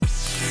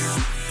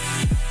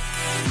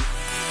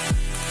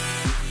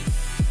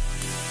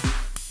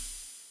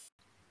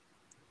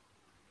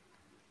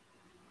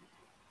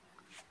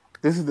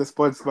This is the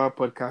Sports Bar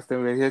podcast,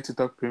 and we're here to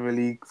talk Premier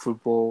League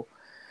football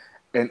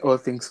and all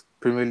things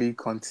Premier League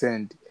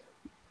concerned.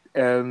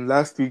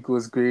 Last week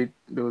was great.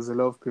 There was a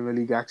lot of Premier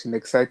League action,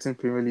 exciting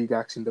Premier League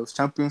action. There was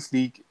Champions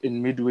League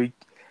in midweek,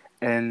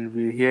 and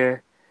we're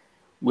here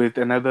with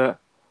another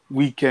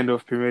weekend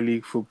of Premier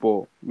League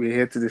football. We're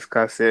here to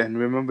discuss it. And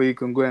remember, you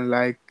can go and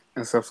like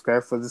and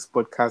subscribe for this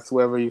podcast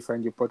wherever you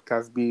find your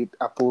podcast, be it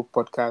Apple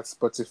Podcasts,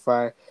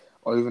 Spotify,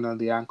 or even on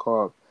the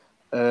Anchor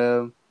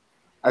app.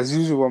 As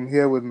usual, I'm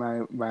here with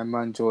my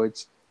man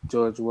George.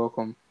 George,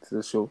 welcome to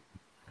the show.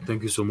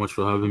 Thank you so much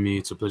for having me.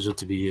 It's a pleasure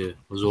to be here,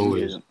 as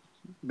always.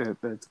 Yeah,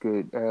 that's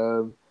good.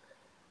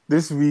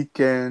 This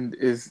weekend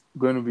is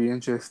going to be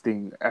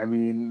interesting. I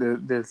mean,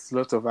 there's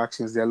lots of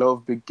actions. There are a lot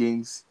of big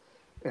games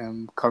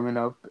coming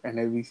up and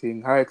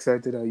everything. How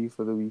excited are you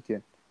for the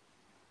weekend?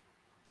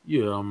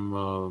 Yeah,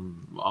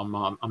 I'm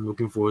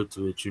looking forward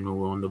to it.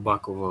 We're on the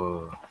back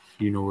of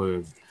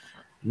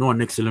not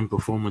an excellent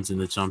performance in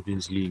the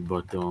Champions League,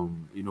 but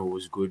it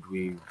was good.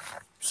 We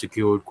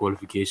secured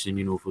qualification,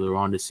 for the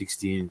round of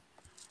 16,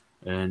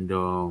 and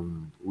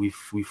we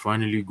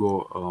finally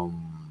got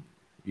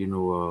you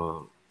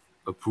know,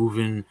 a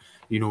proven,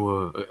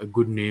 a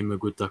good name, a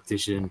good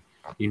tactician,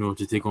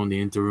 to take on the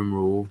interim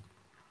role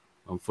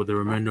for the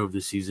remainder of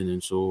the season.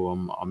 And so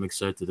I'm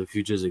excited. The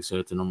future is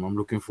exciting. I'm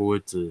looking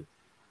forward to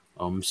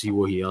see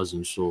what he has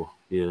in store.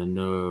 Yeah,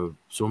 and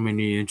so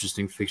many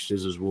interesting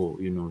fixtures as well.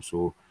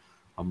 So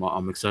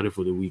I'm excited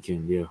for the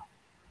weekend. Yeah.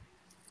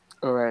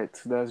 All right,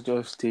 that's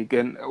just take.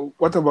 And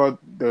what about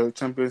the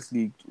Champions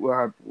League?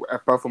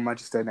 Apart from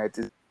Manchester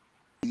United,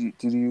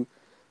 did you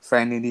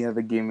find any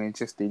other game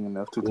interesting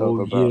enough to talk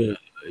Oh about? yeah,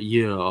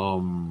 yeah.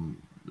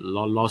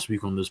 Last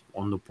week on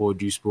the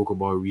pod, you spoke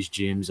about Reece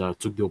James. I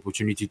took the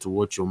opportunity to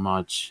watch your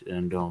match,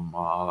 and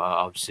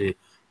I'll say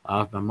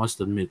I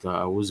must admit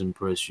I was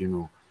impressed.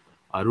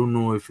 I don't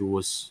know if it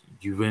was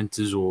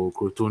Juventus or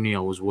Crotone I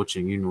was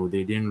watching.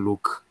 They didn't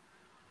look,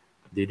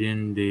 they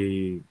didn't,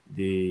 they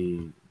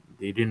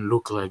didn't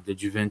look like the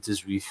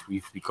Juventus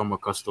we've become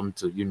accustomed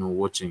to.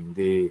 Watching.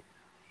 They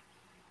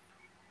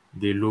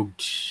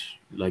looked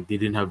like they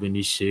didn't have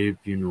any shape.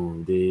 They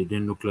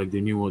didn't look like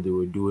they knew what they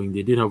were doing.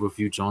 They did have a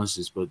few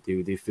chances, but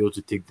they failed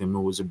to take them.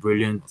 It was a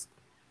brilliant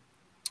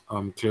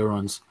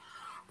clearance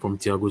from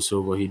Thiago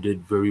Silva. He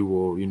did very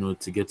well,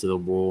 to get to the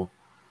ball.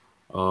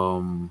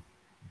 Um,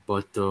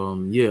 but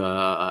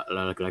yeah,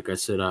 like I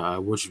said, I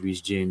watched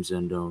Reece James,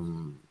 and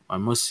I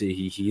must say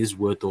he is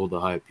worth all the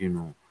hype.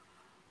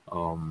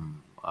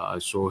 I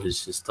saw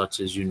his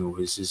touches.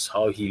 His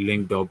how he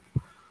linked up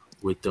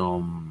with the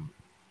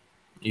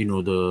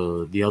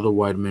other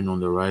wide men on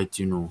the right.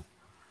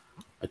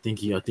 I think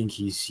he's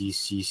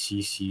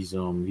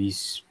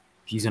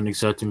an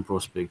exciting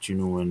prospect,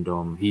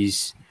 and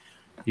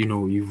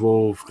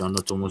evolved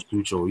under Thomas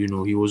Tuchel.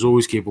 He was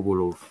always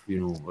capable of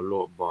a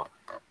lot, but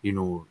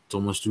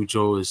Thomas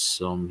Tuchel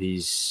is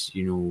he's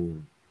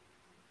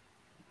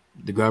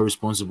the guy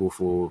responsible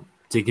for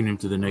taking him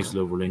to the next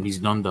level, and he's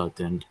done that.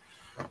 And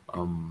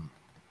um,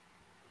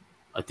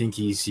 I think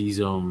he's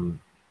a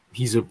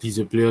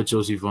player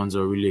Chelsea fans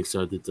are really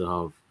excited to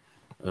have.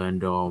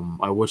 And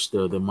I watched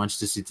the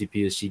Manchester City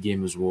PSG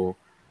game as well.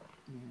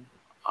 Mhm.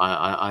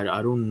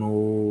 I don't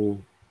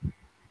know.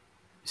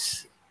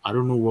 I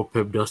don't know what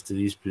Pep does to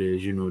these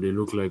players. They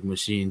look like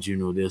machines.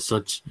 They're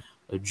such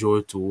a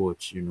joy to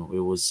watch. It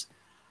was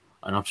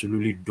an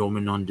absolutely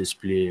dominant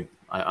display.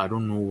 I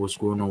don't know what's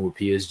going on with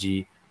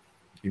PSG.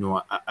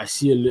 I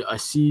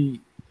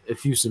see a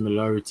few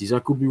similarities. I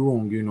could be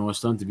wrong. I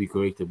stand to be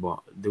corrected,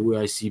 but the way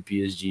I see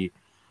PSG,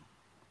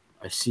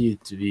 I see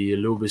it to be a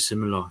little bit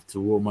similar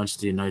to what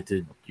Manchester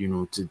United.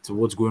 To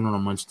what's going on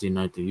at Manchester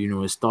United.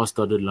 A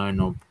star-studded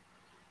lineup,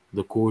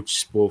 the coach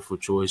sport for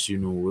choice.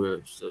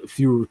 A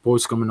few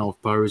reports coming out of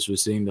Paris were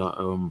saying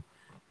that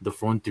the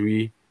front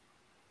three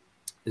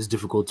is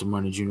difficult to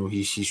manage.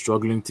 He's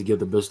struggling to get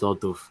the best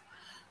out of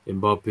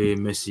Mbappe,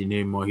 Messi,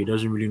 Neymar. He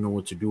doesn't really know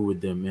what to do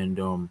with them, and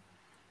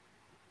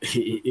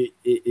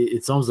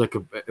it sounds like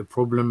a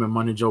problem a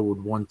manager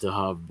would want to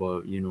have.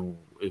 But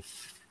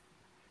if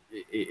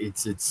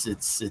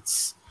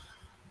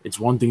it's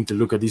one thing to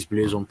look at these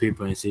players on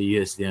paper and say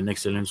yes, they're an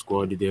excellent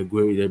squad, they're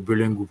great, they're a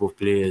brilliant group of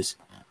players,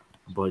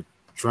 but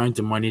trying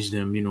to manage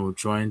them,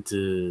 trying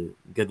to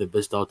get the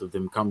best out of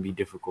them can be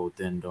difficult.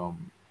 And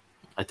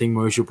I think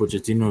Mauricio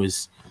Pochettino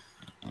is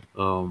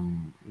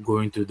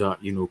going through that,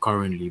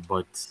 currently.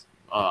 But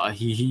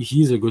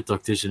he's a good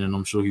tactician, and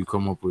I'm sure he'll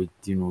come up with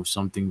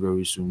something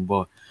very soon.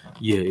 But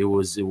yeah, it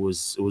was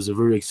a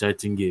very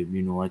exciting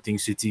game. I think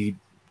City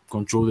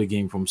controlled the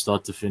game from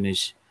start to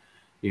finish.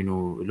 It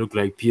looked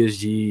like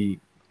PSG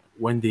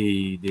when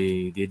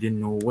they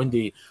didn't know when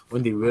they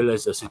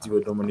realized that City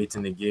were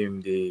dominating the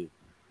game. They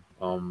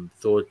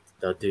thought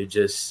that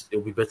it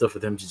would be better for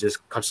them to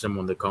just catch them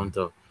on the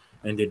counter,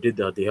 and they did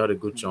that. They had a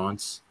good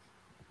chance,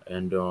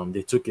 and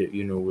they took it,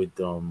 with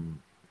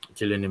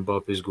Kylian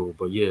Mbappe's goal.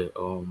 But yeah,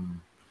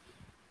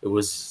 it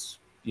was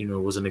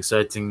an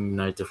exciting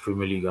night of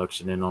Premier League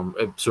action, and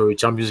sorry,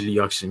 Champions League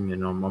action,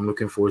 and I'm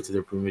looking forward to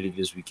the Premier League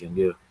this weekend.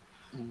 Yeah.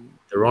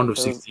 The round of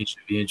That was 16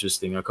 should be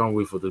interesting. I can't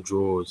wait for the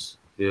draws.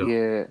 Yeah.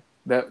 Yeah,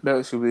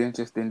 that should be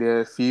interesting. There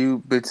are a few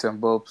bits and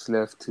bobs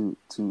left to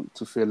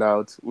fill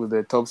out with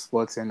the top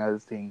spots and other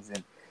things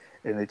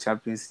in the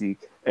Champions League.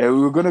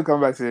 We're going to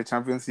come back to the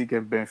Champions League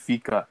and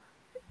Benfica.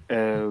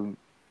 Um,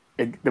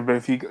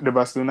 the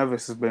Barcelona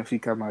versus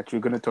Benfica match. We're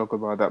going to talk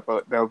about that,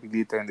 but that will be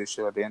later in the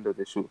show, at the end of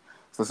the show,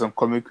 for some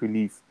comic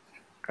relief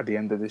at the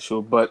end of the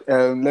show. But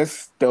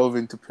let's delve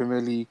into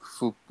Premier League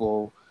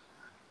football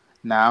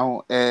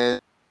now.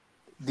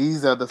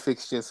 These are the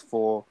fixtures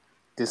for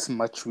this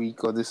match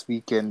week or this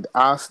weekend.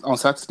 On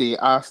Saturday,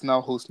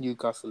 Arsenal host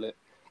Newcastle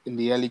in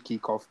the early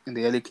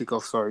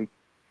kickoff. Sorry.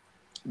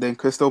 Then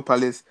Crystal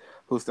Palace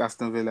host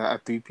Aston Villa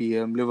at 3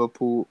 p.m.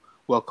 Liverpool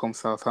welcome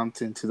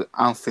Southampton to the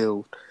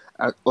Anfield.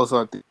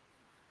 Also,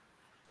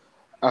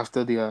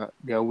 after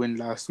their win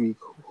last week,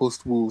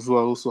 host Wolves, who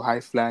are also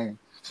high flying,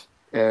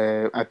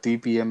 at 3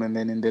 p.m. And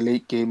then in the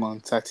late game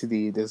on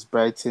Saturday, there's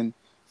Brighton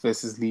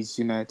versus Leeds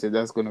United.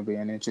 That's going to be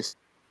an interesting.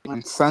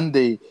 On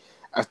Sunday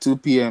at 2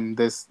 p.m.,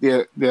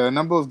 there are a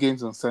number of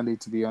games on Sunday,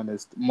 to be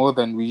honest, more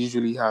than we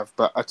usually have.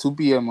 But at 2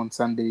 p.m. on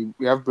Sunday,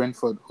 we have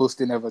Brentford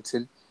hosting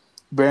Everton.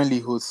 Burnley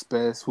hosts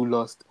Spurs, who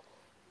lost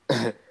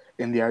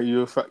in their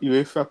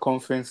UEFA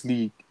Conference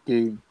League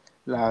game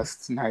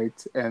last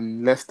night.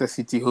 And Leicester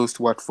City host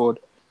Watford.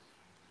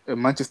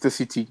 Manchester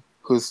City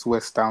hosts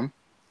West Ham,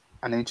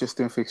 an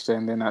interesting fixture.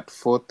 And then at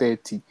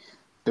 4:30,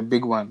 the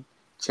big one,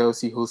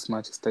 Chelsea hosts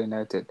Manchester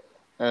United.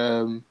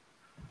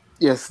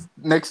 Yes,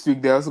 next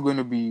week they're also going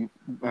to be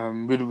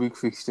midweek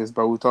fixtures,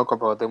 but we'll talk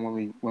about them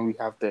when we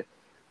have the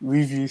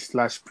review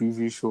slash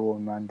preview show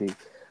on Monday.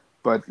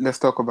 But let's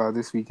talk about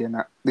this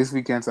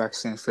weekend's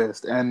action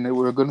first, and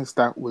we're going to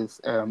start with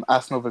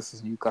Arsenal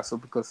versus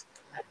Newcastle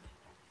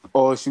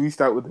or should we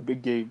start with the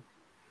big game?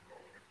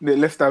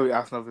 Let's start with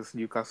Arsenal versus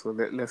Newcastle.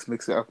 Let's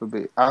mix it up a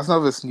bit.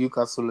 Arsenal versus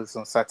Newcastle is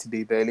on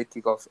Saturday, the early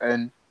kickoff,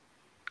 and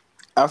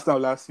Arsenal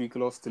last week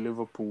lost to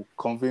Liverpool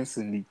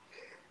convincingly,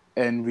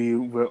 and we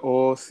were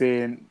all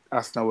saying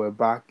Arsenal were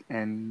back.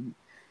 And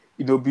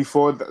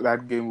before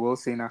that game, we were all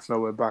saying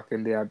Arsenal were back,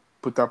 and they had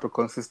put up a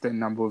consistent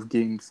number of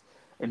games,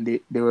 and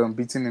they were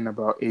unbeaten in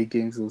about 8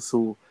 games or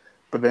so.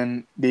 But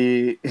then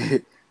they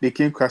they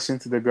came crashing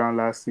to the ground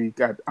last week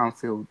at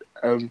Anfield.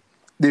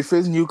 They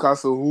faced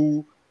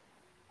Newcastle,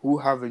 who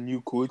have a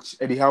new coach.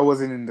 Eddie Howe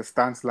wasn't in the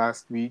stands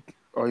last week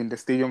or in the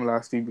stadium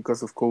last week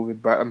because of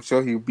COVID, but I'm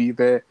sure he'll be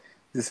there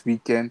this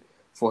weekend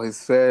for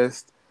his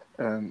first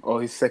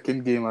or his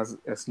second game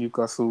as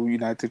Newcastle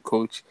United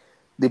coach.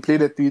 They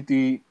played a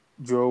 3-3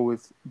 draw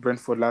with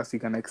Brentford last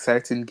week, an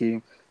exciting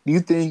game. Do you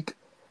think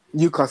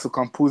Newcastle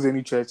can pose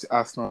any threat to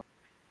Arsenal?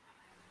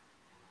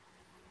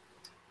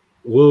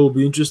 Well, it'll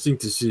be interesting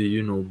to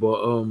see,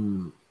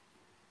 but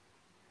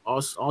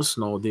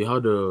Arsenal, they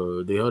had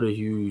a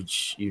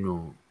huge,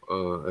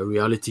 a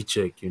reality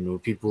check.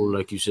 People,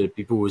 like you said,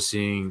 people were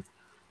saying,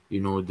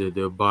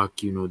 they're back,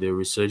 they're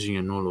resurging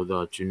and all of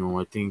that.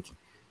 I think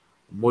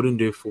modern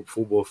day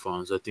football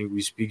fans, I think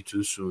we speak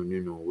too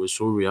soon. We're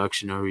so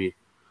reactionary,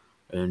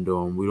 and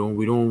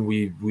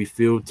we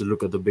fail to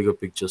look at the bigger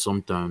picture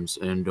sometimes.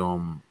 And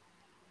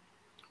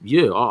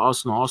yeah,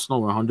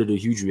 Arsenal were handed a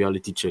huge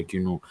reality check.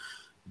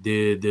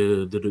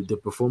 The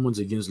performance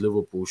against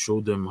Liverpool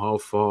showed them how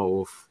far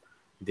off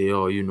they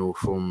are,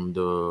 from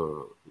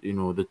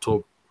the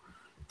top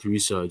three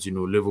sides,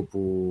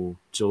 Liverpool,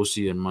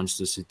 Chelsea, and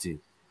Manchester City.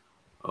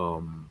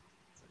 Um,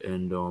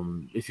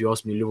 and if you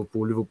ask me,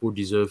 Liverpool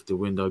deserved to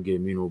win that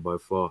game, by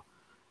far.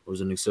 It was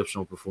an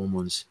exceptional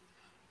performance.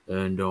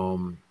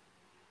 And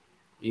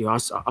yeah,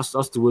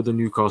 as to whether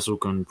Newcastle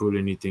can pull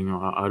anything,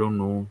 I don't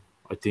know.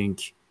 I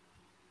think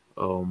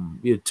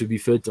yeah, to be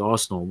fair to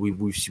Arsenal,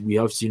 we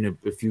have seen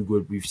a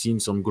few we've seen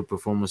some good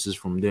performances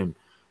from them,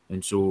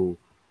 and so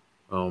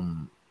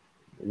um,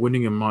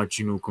 winning a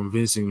match,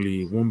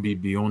 convincingly won't be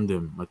beyond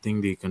them. I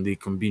think they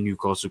can beat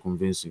Newcastle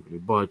convincingly,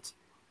 but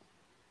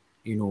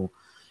you know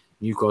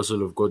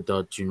Newcastle have got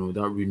that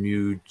that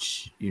renewed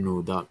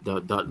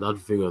that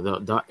vigor,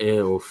 that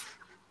air of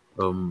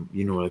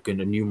like a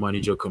new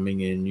manager coming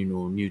in,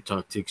 new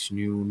tactics,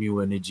 new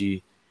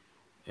energy,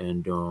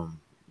 and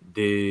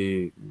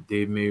they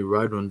may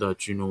ride on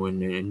that,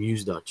 and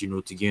use that,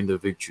 to gain the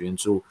victory. And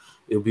so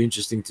it'll be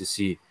interesting to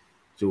see.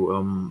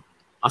 So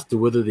as to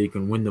whether they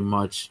can win the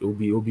match, it'll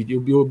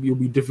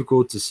be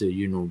difficult to say,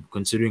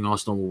 considering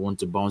Arsenal will want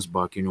to bounce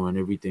back, and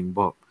everything.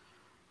 But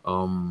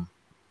um,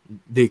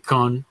 they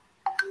can,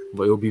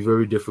 but it'll be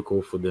very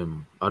difficult for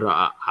them.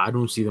 I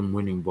don't see them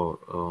winning, but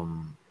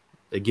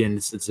again,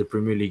 it's the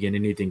Premier League and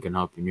anything can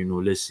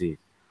happen. Let's see.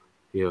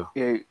 Yeah.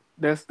 Yeah,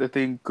 that's the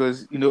thing,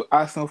 because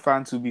Arsenal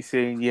fans will be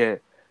saying, yeah,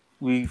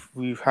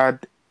 we've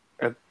had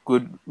a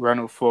good run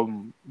of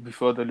form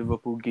before the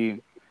Liverpool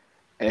game,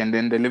 and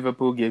then the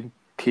Liverpool game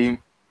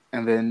came,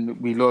 and then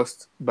we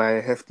lost by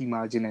a hefty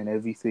margin and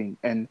everything.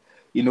 And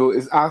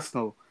it's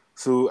Arsenal,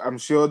 so I'm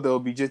sure there'll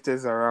be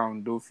jitters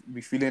around. They'll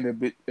be feeling a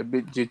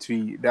bit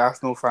jittery, the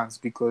Arsenal fans,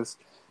 because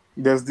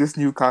there's this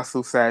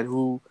Newcastle side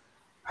who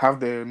have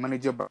the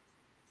manager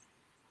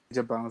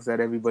bounce that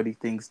everybody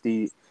thinks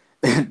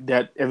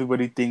that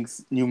everybody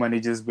thinks new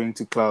managers bring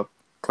to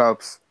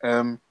clubs.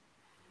 And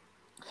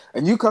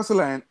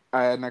Newcastle are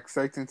an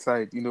exciting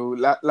side. You know,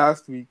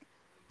 last week,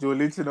 Joe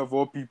Linton of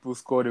all people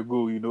scored a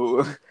goal. You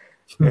know,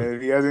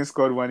 he hasn't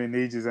scored one in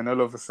ages, and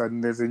all of a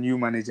sudden there's a new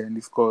manager and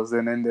he scores.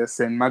 And then there's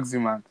Saint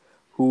Maximan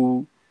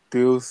who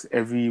thrills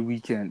every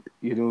weekend.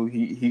 You know,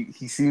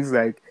 he seems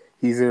like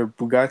he's a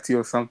Bugatti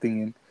or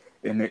something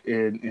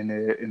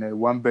in a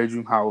one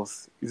bedroom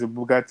house. He's a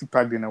Bugatti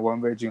packed in a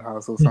one bedroom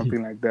house or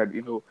something like that.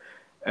 You know,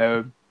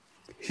 um,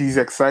 he's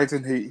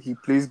exciting. He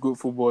plays good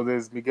football.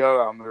 There's Miguel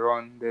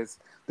Almiron. There's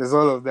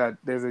all of that.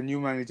 There's a new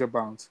manager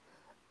bounce.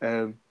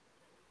 Um,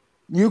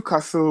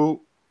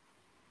 Newcastle,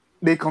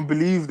 they can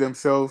believe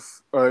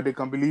themselves, or they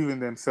can believe in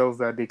themselves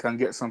that they can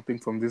get something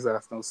from this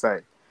Arsenal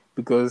side,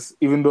 because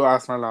even though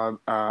Arsenal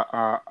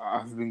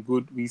have been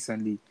good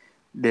recently,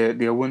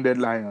 they're wounded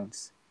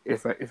lions.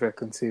 If I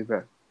can say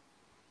that.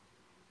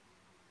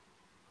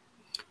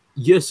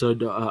 Yes, I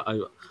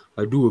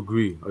do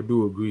agree. I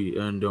do agree,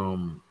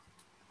 and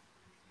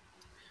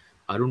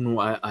I don't know.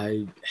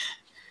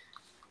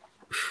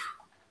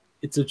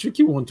 It's a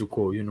tricky one to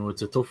call. You know,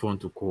 it's a tough one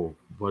to call.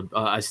 But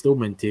I still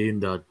maintain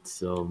that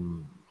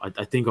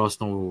I think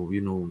Arsenal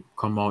will,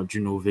 come out,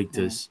 Mm.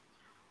 victors.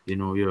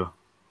 Yeah.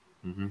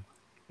 Hmm.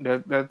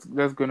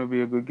 That's going to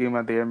be a good game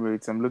at the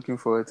Emirates. I'm looking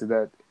forward to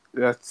that.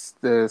 That's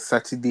the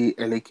Saturday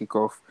LA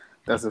kickoff.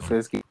 That's the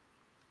first game.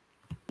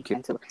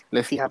 So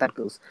let's see how that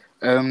goes.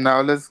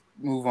 Now let's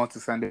move on to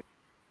Sunday.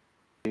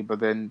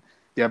 But then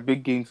there are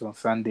big games on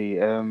Sunday.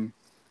 And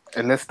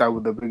let's start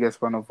with the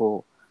biggest one of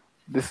all.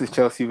 This is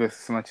Chelsea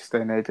versus Manchester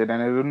United,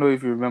 and I don't know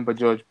if you remember,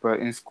 George, but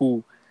in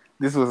school,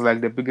 this was like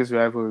the biggest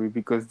rivalry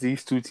because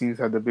these two teams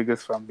had the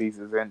biggest fan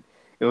bases, and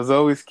it was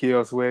always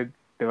chaos where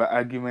there were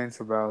arguments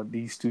about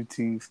these two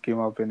teams came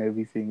up and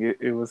everything.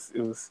 It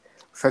was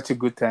such a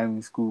good time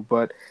in school,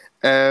 but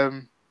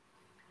um,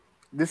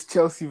 this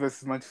Chelsea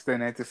versus Manchester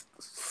United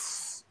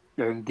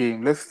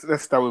game.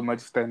 Let's start with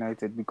Manchester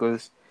United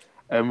because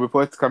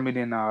reports coming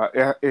in are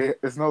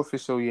it's not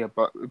official yet,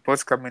 but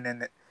reports coming in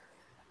that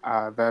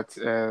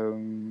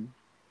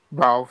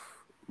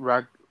Ralph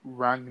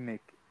Rangnick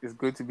is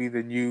going to be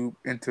the new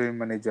interim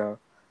manager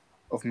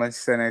of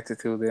Manchester United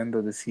till the end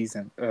of the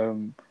season.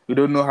 We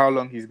don't know how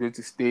long he's going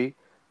to stay,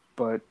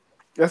 but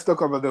let's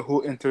talk about the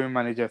whole interim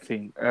manager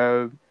thing.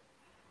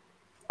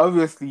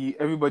 Obviously,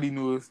 everybody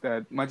knows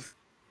that Manchester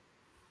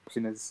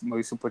option is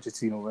Mauricio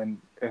Pochettino,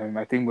 and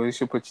I think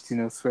Mauricio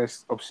Pochettino's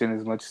first option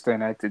is Manchester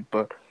United,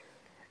 but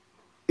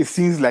it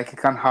seems like it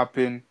can't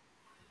happen.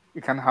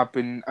 It can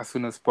happen as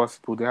soon as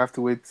possible. They have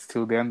to wait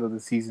till the end of the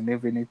season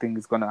if anything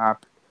is going to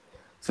happen.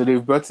 So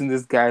they've brought in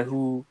this guy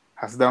who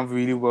has done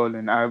really well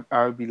in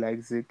RB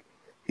Leipzig.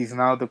 He's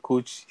now the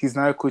coach. He's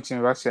now a coach in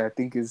Russia. I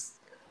think is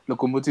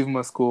Lokomotiv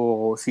Moscow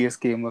or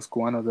CSK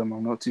Moscow. One of them.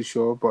 I'm not too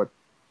sure, but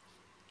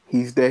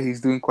he's there. He's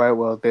doing quite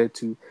well there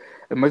too.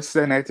 And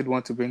Manchester United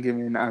want to bring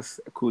him in as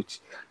a coach.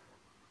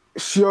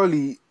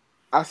 Surely,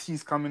 as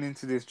he's coming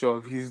into this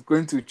job, he's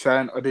going to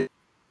try and audition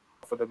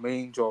for the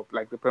main job,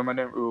 like the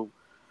permanent role.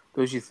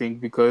 Don't you think?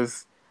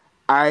 Because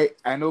I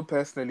know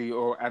personally,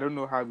 or I don't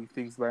know how he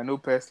thinks, but I know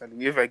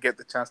personally, if I get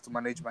the chance to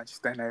manage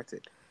Manchester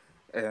United,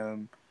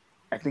 um,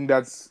 I think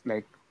that's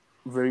like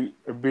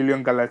a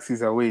billion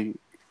galaxies away.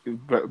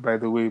 By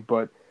the way,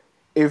 but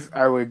if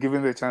I were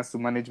given the chance to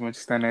manage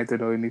Manchester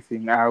United or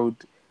anything, I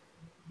would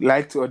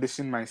like to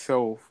audition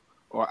myself,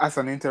 or as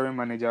an interim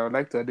manager, I would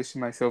like to audition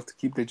myself to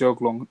keep the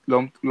job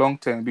long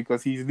term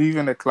because he's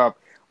leaving a club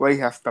where he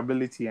has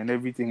stability and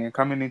everything, and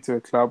coming into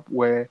a club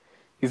where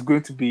he's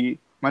going to be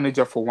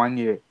manager for 1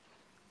 year.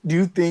 Do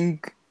you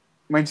think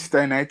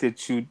Manchester United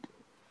should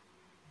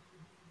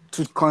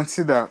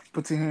consider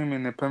putting him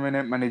in a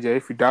permanent manager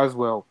if he does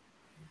well?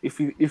 If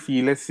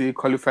he let's say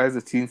qualifies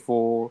the team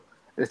for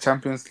the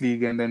Champions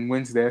League and then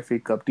wins the FA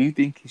Cup, do you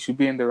think he should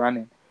be in the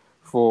running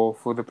for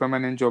the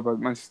permanent job at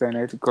Manchester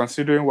United?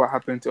 Considering what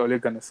happened to Ole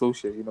Gunnar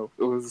Solskjaer,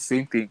 it was the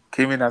same thing.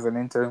 Came in as an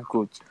interim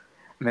coach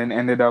and then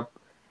ended up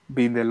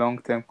being the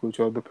long-term coach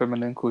or the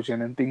permanent coach,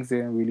 and then things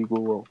didn't really go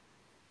well.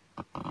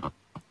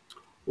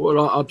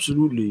 Well,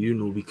 absolutely,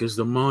 because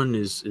the man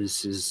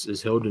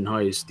is held in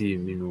high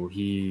esteem.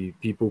 He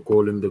people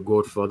call him the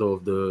godfather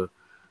of the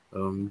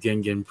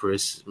Gengen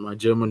press. My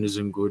German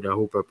isn't good. I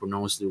hope I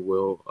pronounced it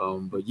well.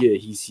 But yeah,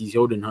 he's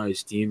held in high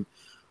esteem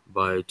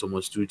by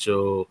Thomas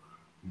Tuchel,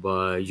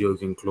 by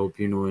Jurgen Klopp,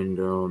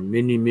 and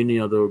many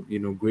other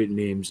great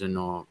names in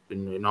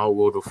our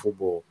world of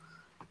football.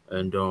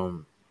 And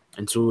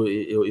so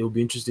it'll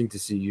be interesting to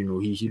see.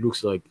 He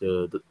looks like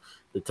the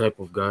type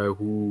of guy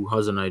who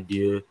has an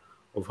idea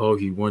of how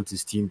he wants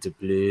his team to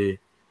play.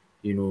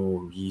 He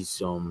looks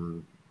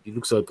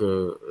like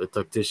a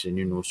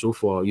tactician. So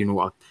far,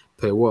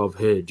 per what I've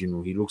heard,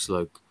 he looks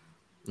like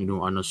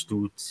an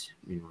astute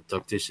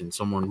tactician,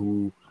 someone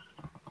who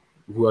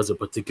has a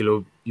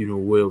particular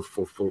way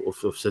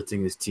of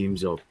setting his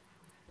teams up.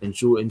 And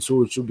so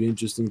it should be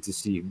interesting to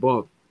see.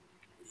 But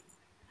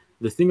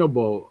the thing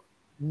about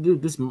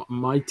this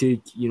my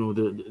take,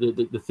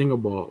 the thing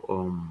about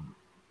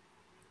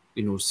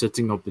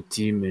setting up a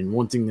team and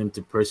wanting them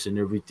to press and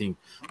everything.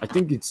 I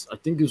think it's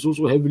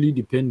also heavily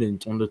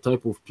dependent on the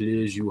type of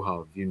players you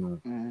have.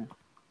 Mm,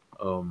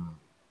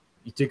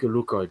 You take a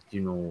look at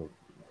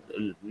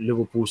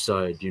Liverpool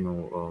side.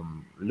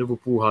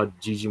 Liverpool had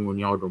Gigi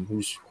Wijnaldum,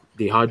 who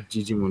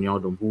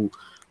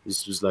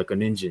was like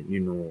an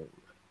engine.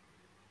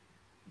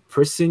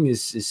 Pressing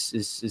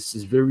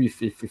is very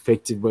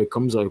effective, but it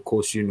comes at a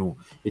cost.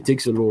 It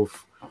takes a lot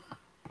of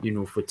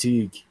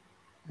fatigue,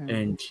 mm,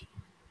 and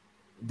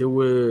there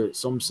were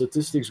some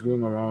statistics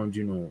going around.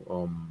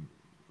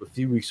 A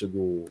few weeks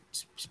ago,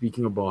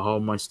 speaking about how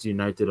Manchester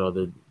United are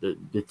the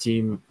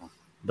team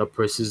that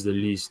presses the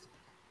least.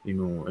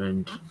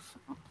 And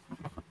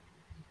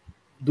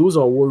those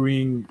are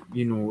worrying.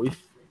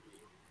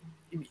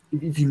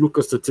 If you look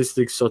at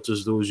statistics such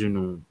as those,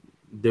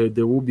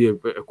 there will be a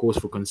cause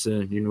for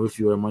concern. If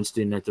you're a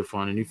Manchester United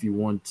fan, and if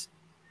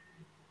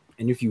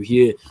you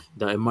hear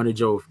that a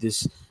manager of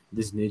this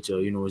nature,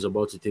 is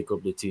about to take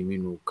up the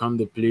team, can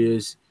the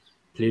players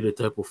play the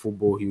type of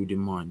football he would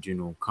demand?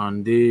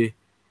 Can they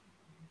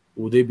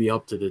will they be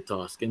up to the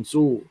task? And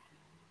so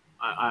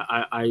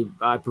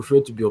I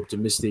prefer to be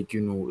optimistic.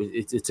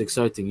 It's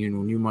exciting.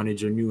 New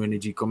manager, new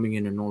energy coming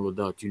in, and all of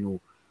that.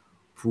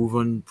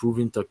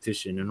 Proven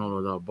tactician and all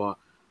of that. But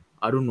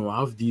I don't know. I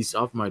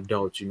have my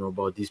doubts.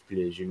 About these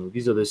players.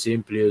 These are the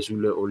same players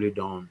who let Ole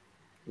down.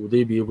 Will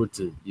they be able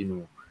to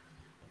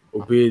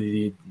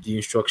obey the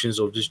instructions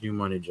of this new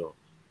manager?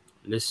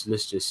 Let's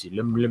just see.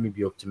 Let me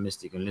be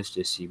optimistic and let's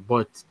just see.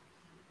 But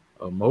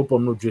I hope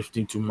I'm not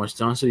drifting too much.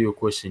 To answer your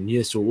question,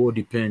 yes, so it will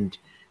depend,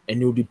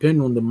 and it will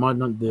depend on the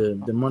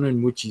manner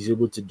in which he's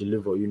able to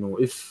deliver.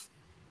 If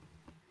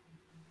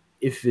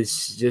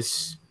it's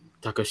just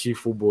Takashi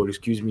football,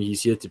 excuse me,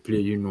 he's here to play.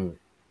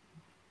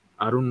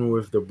 I don't know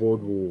if the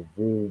board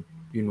will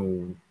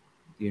you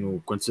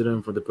know consider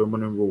him for the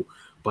permanent role.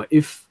 But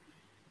if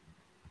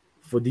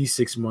for these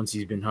 6 months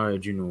he's been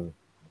hired,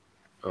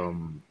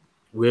 um,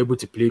 we're able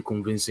to play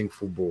convincing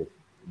football,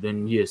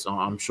 then yes,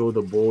 I'm sure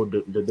the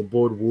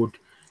board would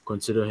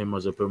consider him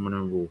as a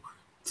permanent role.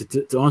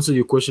 To answer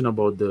your question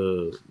about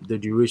the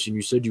duration,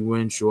 you said you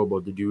weren't sure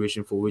about the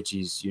duration for which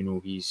he's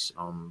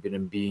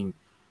been being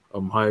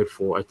hired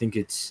for. I think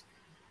it's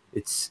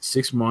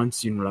 6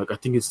 months. Like I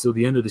think it's till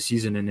the end of the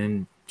season, and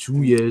then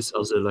 2 years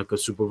as a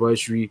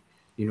supervisory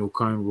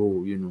kind of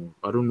role.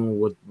 I don't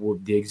know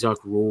what the exact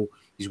role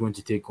he's going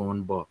to take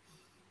on, but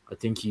I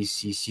think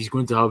he's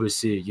going to have a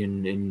say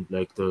in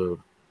like the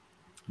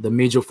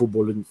major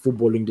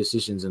footballing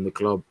decisions in the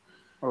club.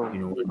 oh,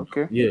 And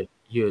okay.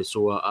 yeah.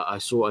 So I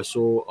saw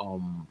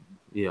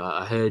yeah,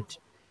 I heard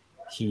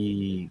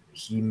he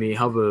may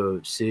have a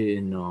say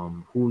in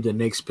who the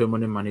next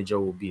permanent manager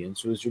will be, and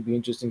so it should be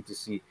interesting to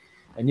see.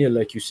 And yeah,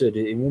 like you said,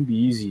 it won't be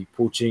easy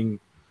poaching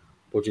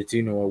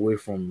Pochettino away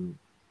from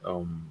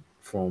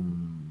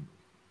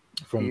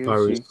PSG.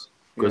 Paris,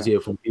 because Yeah. yeah,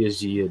 from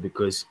PSG, yeah,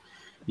 because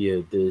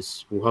yeah,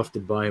 this we'll have to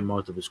buy him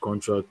out of his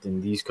contract,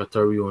 and these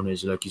Qatari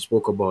owners, like you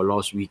spoke about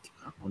last week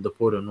on the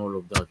pod and all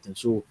of that, and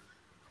so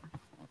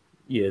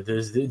yeah, there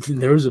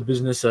is a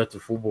business side to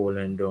football,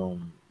 and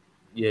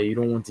yeah, you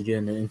don't want to get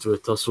into a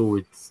tussle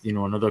with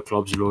another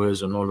club's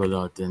lawyers and all of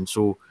that, and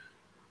so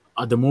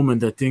at the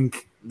moment, I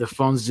think the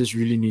fans just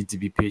really need to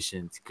be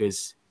patient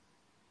because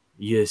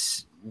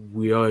yes,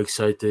 we are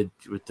excited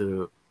with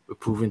the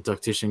proven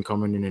tactician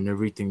coming in and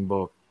everything,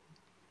 but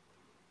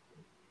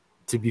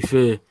to be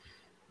fair,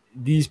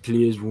 these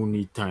players will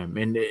need time.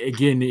 And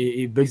again,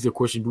 it begs the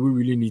question: do we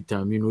really need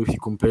time? If you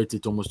compare it to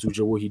Thomas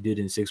Tuchel, what he did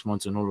in 6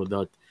 months and all of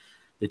that,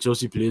 the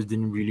Chelsea players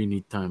didn't really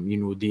need time.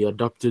 They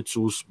adapted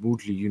so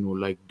smoothly.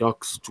 Like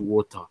ducks to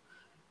water.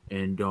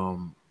 And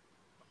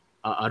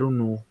I don't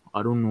know.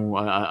 I don't know.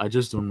 I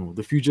just don't know.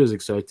 The future is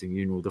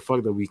exciting. The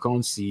fact that we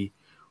can't see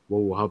what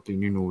will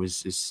happen.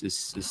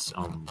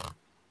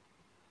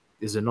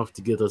 Is enough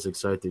to get us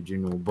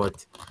excited.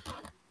 But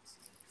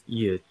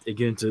yeah,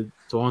 again,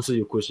 to answer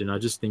your question, I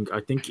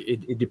think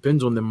it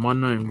depends on the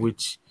manner in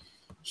which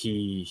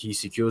he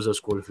secures us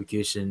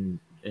qualification,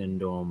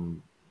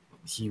 and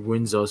he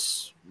wins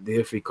us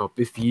the FA Cup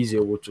if he's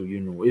able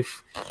to.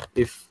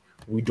 If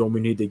we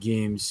dominate the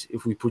games,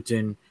 if we put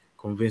in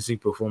convincing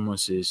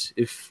performances,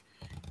 if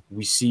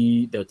we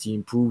see that he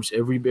improves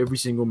every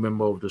single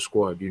member of the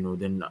squad,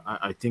 then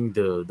I think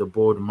the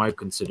board might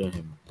consider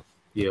him.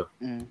 Yeah,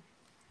 Mm.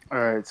 All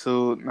right.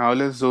 So now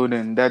let's zone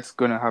in. That's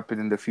gonna happen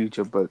in the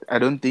future, but I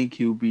don't think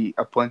he'll be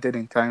appointed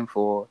in time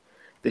for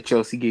the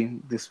Chelsea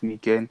game this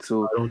weekend.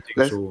 So I don't think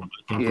let's so. I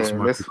think it's yeah,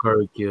 Michael let's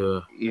Carrick.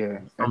 Yeah, yeah.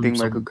 I some think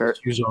some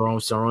issues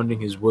around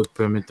surrounding his work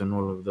permit and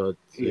all of that.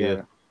 So yeah,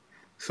 yeah.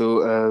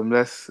 So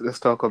let's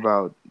talk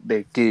about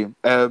the game.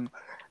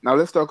 Now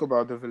let's talk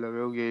about the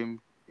Villarreal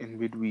game in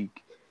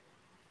midweek.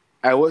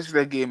 I watched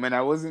the game and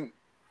I wasn't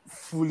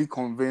fully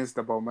convinced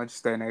about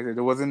Manchester United.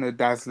 There wasn't a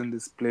dazzling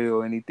display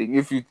or anything.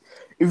 If you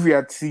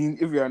had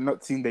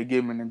not seen the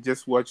game and then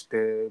just watched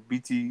the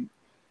BT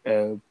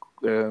uh,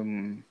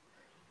 um,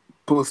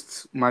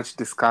 post match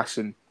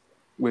discussion,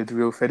 with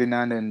Rio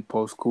Ferdinand and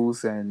Paul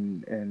Scholes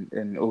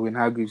and Owen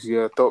Hargreaves.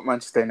 Yeah, I thought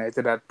Manchester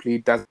United had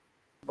played that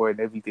boy and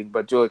everything.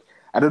 But George,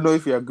 I don't know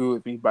if you agree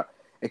with me, but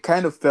it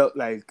kind of felt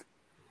like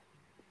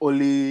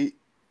only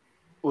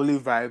only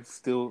vibes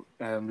still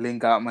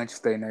link out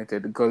Manchester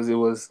United because it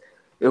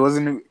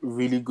wasn't a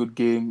really good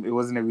game. It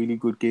wasn't a really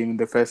good game in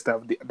the first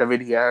half.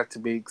 David had to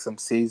make some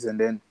saves, and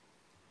then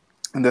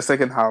in the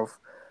second half,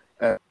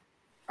 uh,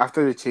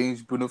 after the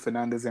change, Bruno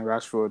Fernandes and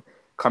Rashford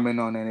coming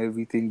on and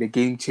everything, the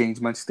game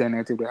changed. Manchester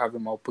United were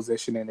having more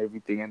possession and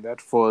everything, and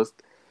that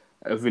forced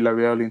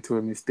Villarreal into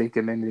a mistake,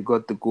 and then they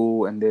got the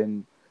goal, and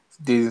then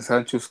Jadon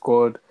Sancho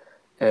scored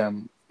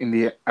in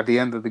the at the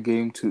end of the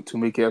game to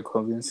make it a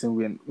convincing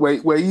win. Were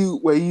you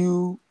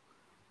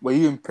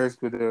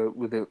impressed with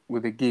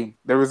the game?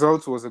 The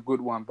result was a good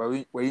one, but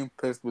were you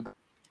impressed with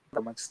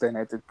the Manchester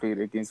United played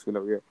against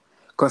Villarreal?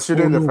 Oh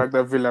Considering the no, fact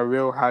that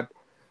Villarreal had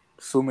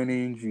so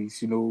many injuries,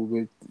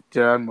 with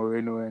Gerard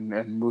Moreno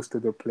and most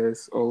of the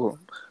players, or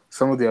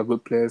some of their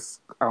good players,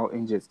 out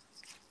injured.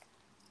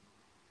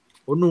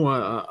 oh no,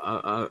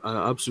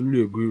 I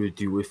absolutely agree with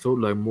you. It felt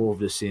like more of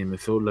the same. It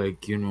felt like,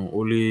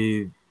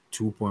 Ole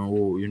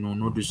 2.0,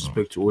 no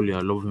disrespect to Ole, I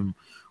love him.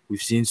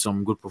 We've seen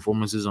some good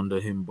performances under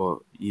him, but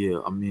yeah,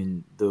 I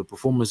mean, the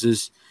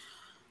performances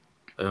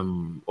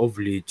of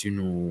late,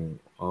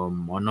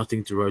 are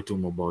nothing to write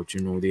home about.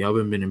 They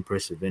haven't been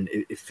impressive, and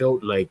it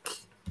felt like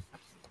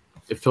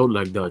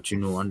that,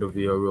 under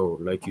Villarreal.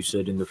 Like you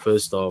said, in the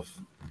first half,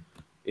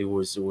 it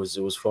was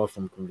far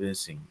from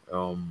convincing.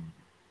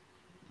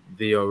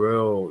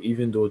 Villarreal,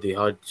 even though they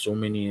had so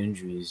many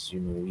injuries,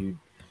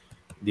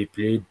 they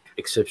played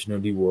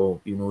exceptionally well.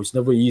 It's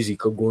never easy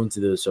going to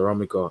the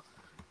Ceramica.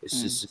 It's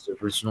Mm. just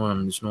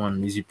it's not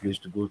an easy place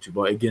to go to.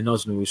 But again,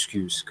 that's no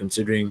excuse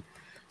considering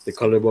the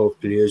caliber of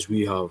players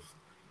we have.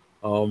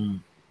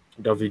 Um,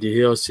 David De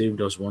Gea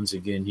saved us once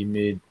again. He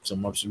made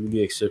some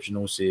absolutely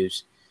exceptional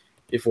saves.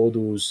 If all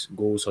those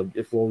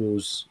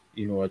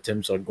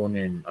attempts had gone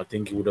in, I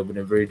think it would have been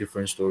a very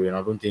different story. And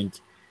I don't think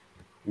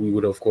we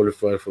would have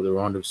qualified for the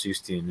round of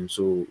 16. And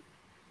so,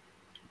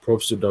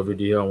 props to David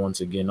De Gea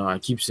once again. Now, I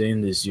keep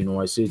saying this.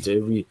 I say to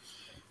every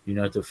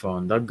United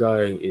fan, that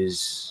guy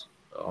is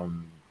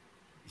um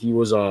he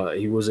was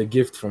a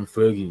gift from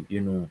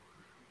Fergie.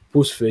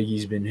 Post Fergie,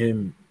 he's been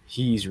him.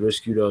 He's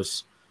rescued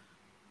us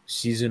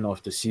season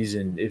after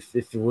season. If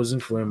it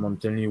wasn't for him, I'm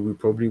telling you, we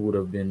probably would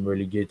have been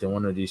relegated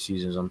one of these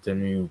seasons. I'm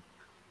telling you,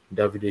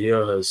 David De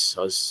Gea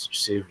has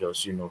saved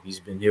us. He's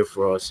been here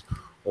for us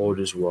all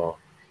this while,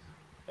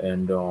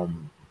 and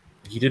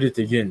he did it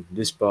again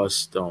this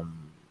past.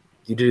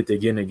 He did it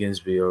again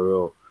against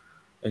Villarreal,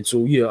 and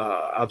so yeah,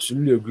 I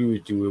absolutely agree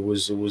with you. It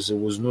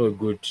was not a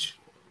good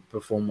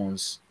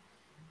performance.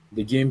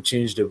 The game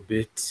changed a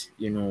bit,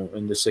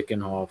 in the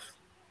second half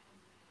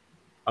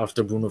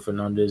after Bruno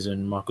Fernandes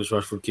and Marcus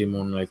Rashford came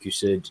on, like you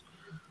said.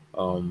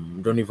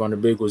 Donny van der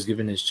Beek was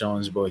given his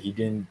chance, but he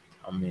didn't.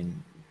 I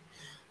mean,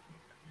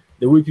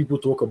 the way people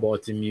talk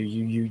about him,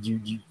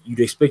 you'd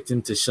expect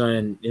him to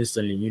shine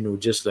instantly,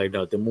 just like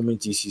that, the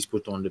moment he's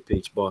put on the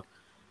pitch. But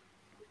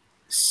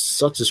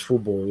such as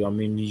football, I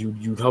mean,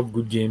 you'd have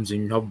good games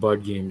and you have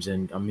bad games,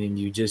 and I mean,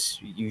 you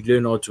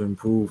learn how to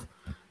improve,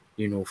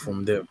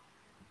 from them.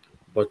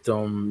 But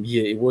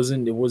yeah, it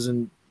wasn't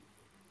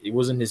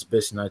his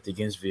best night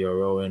against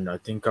Villarreal, and I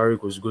think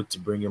Carrick was good to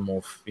bring him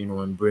off,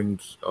 and bring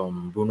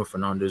Bruno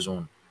Fernandes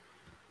on.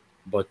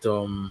 But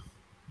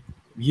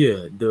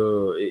yeah,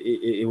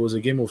 it was a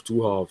game of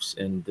two halves,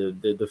 and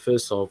the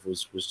first half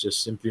was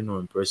just simply not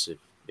impressive.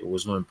 It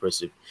was not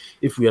impressive.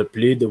 If we had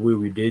played the way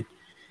we did,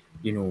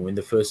 in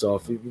the first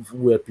half, if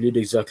we had played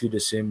exactly the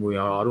same way,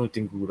 I don't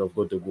think we would have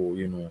got the goal.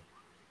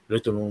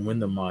 Let alone win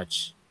the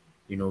match.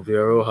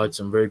 Villarreal had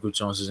some very good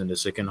chances in the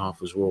second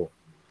half as well,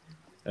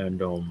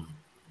 and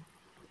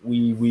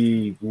we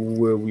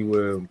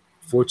were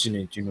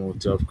fortunate,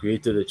 to have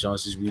created the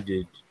chances we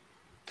did,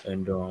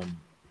 and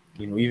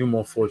even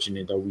more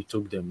fortunate that we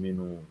took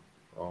them.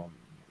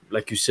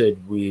 Like you said,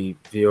 we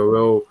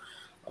VRL,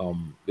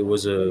 it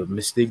was a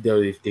mistake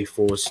that they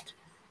forced,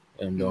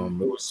 and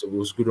Mm. it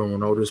was good on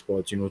Ronaldo's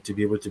part, to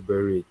be able to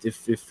bury it.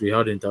 If we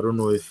hadn't, I don't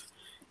know if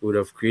it would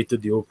have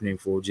created the opening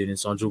for Jadon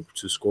Sancho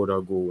to score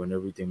that goal and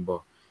everything.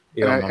 But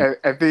And yeah, man,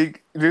 I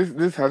think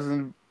this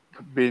hasn't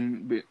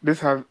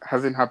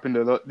hasn't happened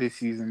a lot this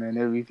season and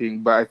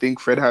everything, but I think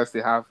Fred has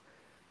to have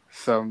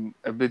some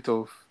a bit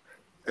of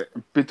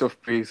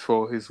praise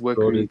for his work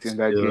got rate it. in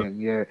that Yeah,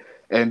 game. Yeah,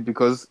 and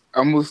because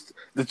almost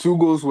the two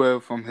goals were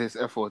from his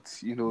efforts.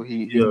 He yeah,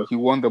 he he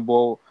won the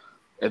ball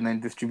and then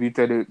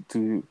distributed it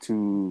to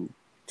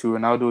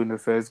Ronaldo in the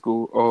first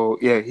goal. Oh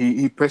yeah,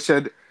 he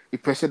pressured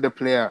the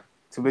player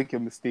to make a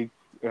mistake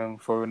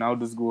for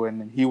Ronaldo's goal,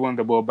 and then he won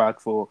the ball back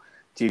for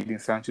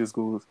Jadon Sancho's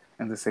goals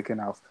in the second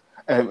half.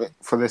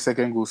 For the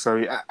second goal,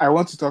 sorry. I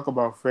want to talk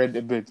about Fred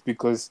a bit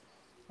because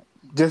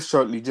just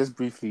shortly, just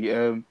briefly,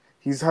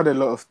 he's had a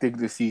lot of stick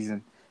this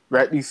season,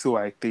 rightly so,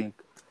 I think.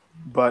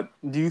 But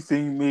do you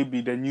think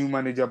maybe the new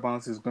manager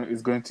bounce is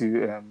going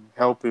to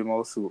help him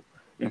also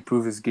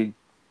improve his game?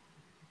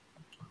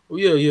 Oh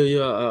yeah, yeah,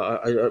 yeah.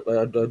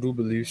 I do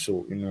believe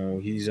so. You know,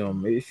 he's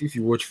if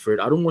you watch Fred,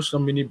 I don't watch that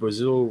many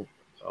Brazil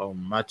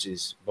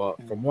matches,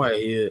 but from what I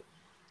hear,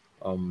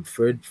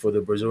 Fred for the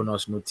Brazil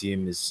national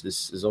team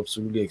is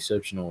absolutely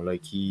exceptional.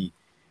 Like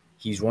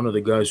he's one of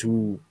the guys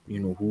who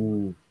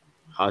who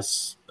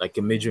has like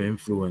a major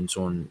influence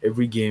on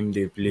every game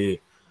they play,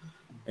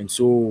 and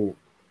so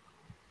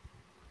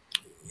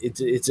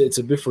it's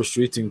a bit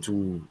frustrating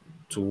to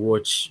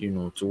watch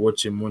to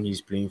watch him when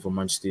he's playing for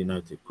Manchester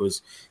United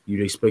because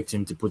you'd expect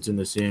him to put in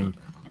the same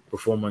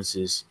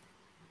performances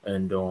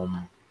and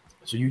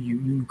so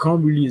you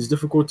can't really, it's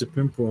difficult to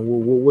pinpoint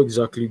what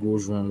exactly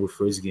goes wrong with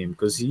first game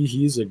because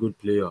he is a good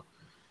player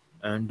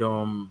and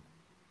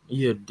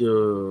yeah,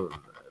 the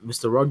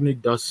Mr.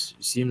 Ragnick does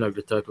seem like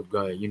the type of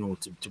guy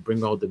to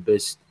bring out the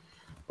best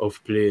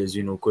of players,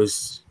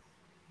 because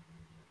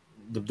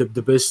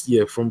the best,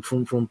 yeah, from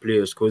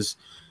players, because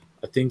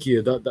I think,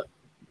 yeah,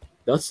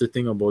 that's the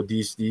thing about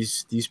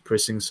these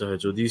pressing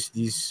sides, or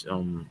these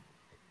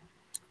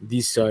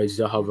sides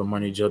that have a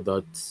manager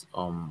that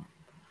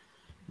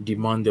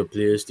demand their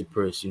players to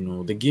press.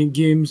 The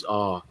games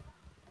are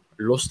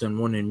lost and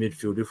won in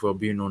midfield. If we're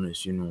being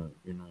honest, you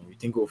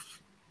think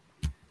of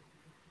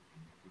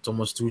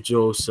Thomas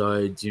Tuchel's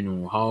side.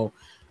 How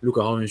look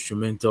at how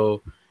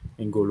instrumental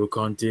N'Golo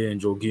Kante and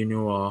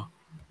Jorginho are.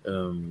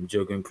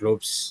 Jurgen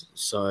Klopp's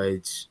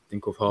side.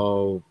 Think of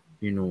how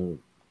you know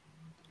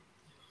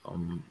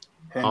um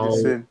how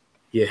Henderson.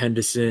 yeah,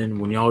 Henderson,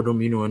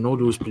 Wijnaldum, and all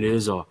those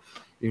players are,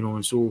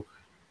 and so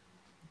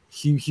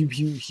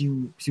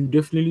he'll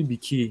definitely be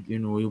key.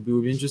 It'll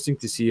be interesting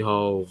to see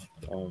how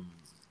um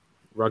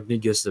Ragni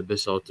gets the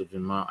best out of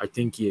him. I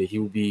think, yeah,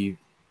 he'll be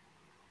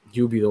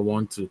the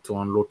one to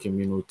unlock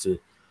him, to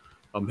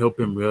help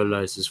him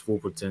realize his full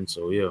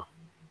potential. Yeah.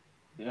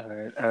 All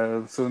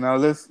right. So now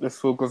let's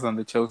focus on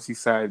the Chelsea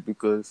side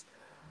because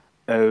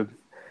um,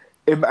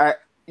 if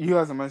you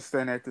as a Manchester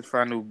United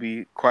fan will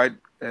be quite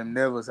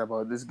nervous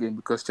about this game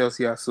because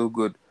Chelsea are so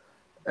good.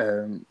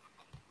 Um,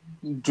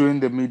 During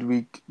the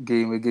midweek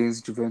game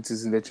against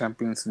Juventus in the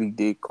Champions League,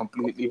 they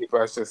completely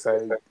brushed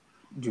aside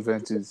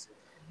Juventus.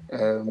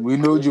 We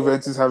know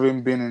Juventus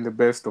haven't been in the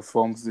best of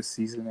forms this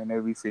season and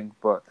everything,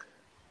 but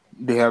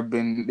they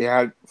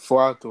had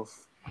four out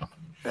of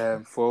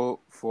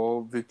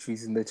four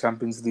victories in the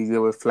Champions League. They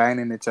were flying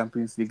in the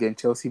Champions League, and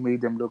Chelsea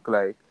made them look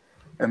like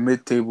a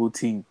mid-table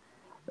team.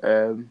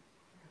 Um,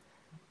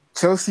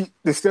 Chelsea,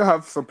 they still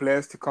have some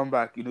players to come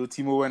back.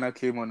 Timo Werner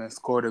came on and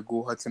scored a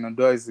goal.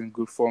 Hudson-Odoi is in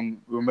good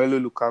form. Romelu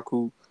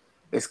Lukaku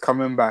is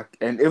coming back.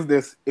 And if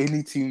there's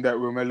any team that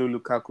Romelu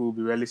Lukaku will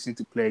be relishing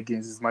to play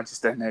against, is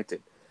Manchester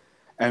United.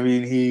 I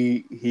mean,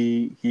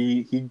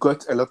 he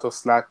got a lot of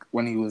slack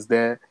when he was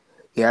there.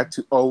 He had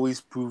to always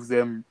prove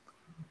to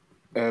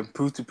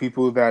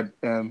people that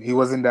he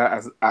wasn't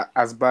that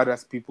as bad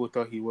as people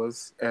thought he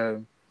was.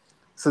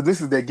 So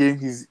this is the game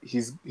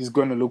he's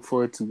going to look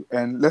forward to.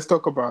 And let's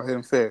talk about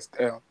him first.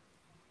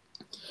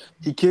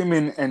 He came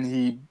in and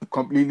he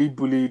completely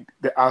bullied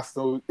the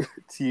Arsenal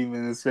team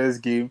in his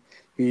first game.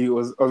 He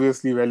was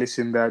obviously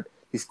relishing that.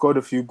 He scored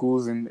a few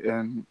goals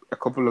in a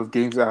couple of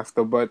games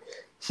after, but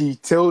he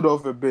tailed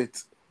off a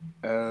bit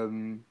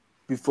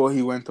before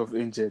he went off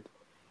injured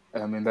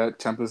in that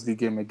Champions League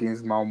game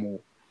against Malmo.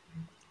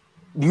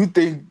 Do you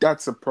think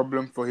that's a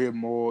problem for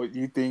him, or do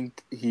you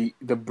think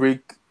the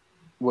break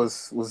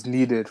was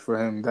needed for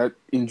him? That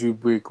injury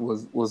break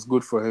was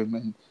good for him,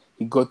 and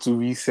he got to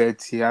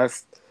reset. He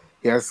has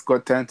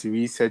got time to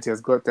reset. He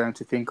has got time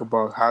to think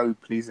about how he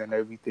plays and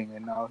everything,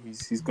 and now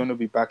he's going to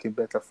be back in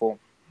better form.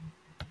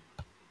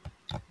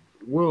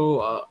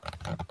 Well,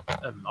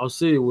 I'll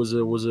say it was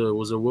a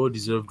well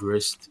deserved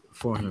rest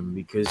for him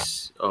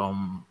because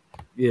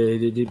yeah,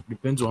 it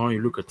depends on how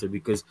you look at it.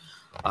 Because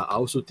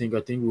I think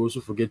we're also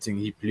forgetting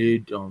he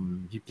played a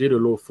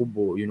lot of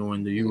football,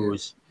 in the Yeah,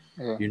 Euros,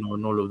 yeah,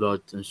 and all of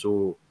that, and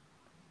so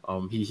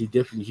he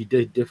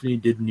definitely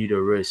did need a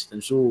rest,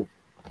 and so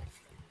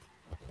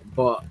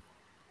but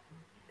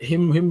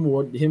him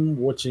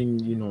watching,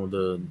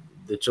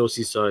 the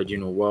Chelsea side,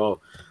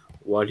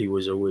 while he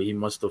was away, he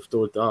must have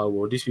thought,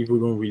 well, these people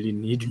don't really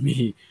need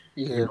me,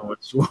 yeah.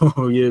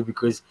 so yeah,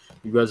 because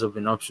you guys have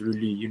been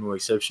absolutely,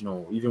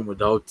 exceptional, even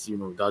without,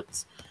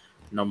 that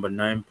number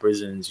nine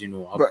presence,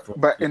 up But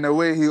front. but in a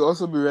way, he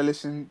also be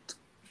relishing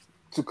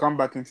to come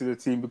back into the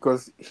team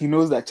because he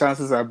knows that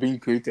chances are being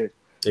created.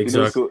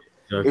 Exactly, So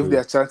if there exactly.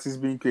 are chances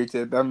being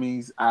created, that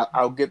means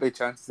I'll get the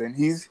chances. And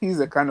he's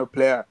the kind of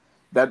player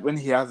that when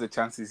he has the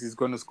chances, he's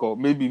going to score.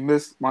 Maybe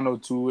miss one or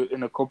two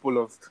in a couple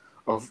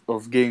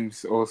of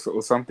games or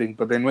something.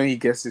 But then when he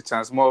gets the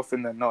chance, more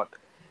often than not,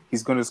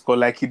 he's going to score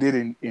like he did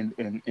in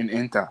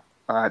Inter,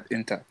 at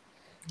Inter.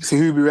 So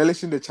he'll be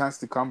relishing the chance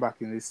to come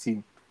back in this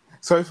team.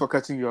 Sorry for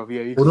cutting you off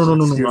here. You Oh, can no, no,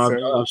 no, no, continue. no.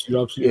 Sorry. I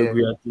absolutely Yeah.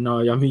 agree. No,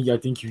 I mean, I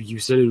think you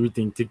said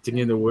everything,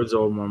 taking the words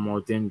out of my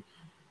mouth. And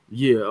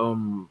yeah,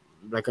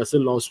 like I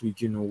said last week,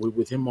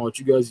 with him out,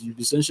 you guys, you've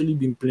essentially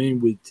been playing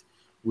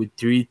with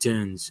three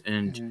tens,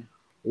 and Mhm.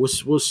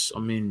 what's I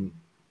mean,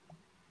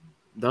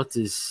 that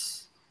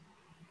is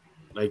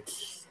like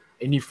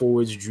any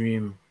forward's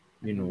dream,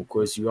 Mm-hmm.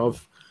 because you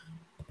have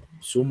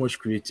so much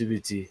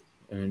creativity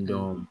and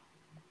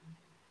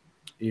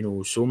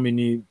so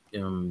many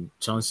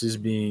chances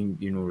being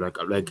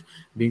like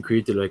being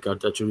created like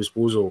at your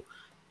disposal,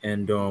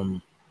 and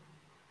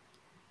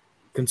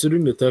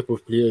considering the type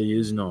of player he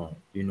is now,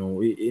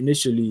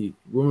 initially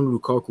when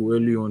Lukaku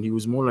early on, he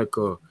was more like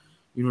a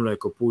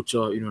like a poacher,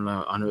 like and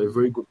a Mm-hmm.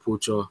 very good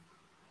poacher.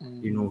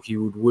 Mm-hmm. He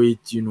would wait,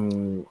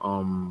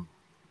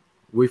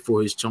 wait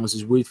for his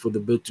chances, wait for the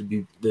ball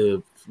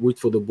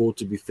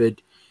to be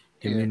fed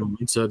him, Yeah.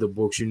 inside the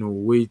box,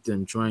 wait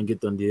and try and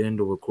get on the end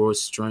of a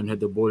cross, try and hit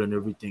the ball and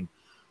everything.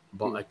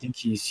 But Yeah. I think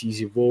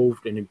he's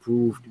evolved and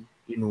improved,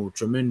 Mm-hmm.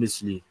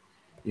 tremendously,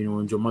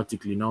 and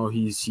dramatically. Now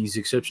he's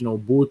exceptional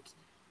both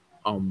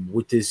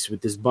with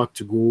his back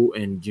to goal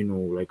and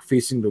like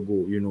facing the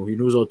goal. He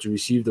knows how to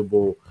receive the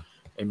ball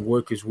and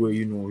work his way.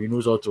 He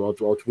knows how to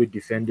outwit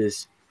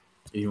defenders.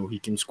 He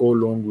can score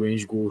long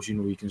range goals.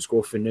 He can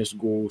score finesse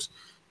goals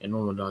and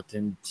all of that.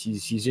 And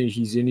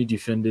he's any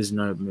defender's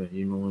nightmare.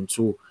 And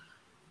so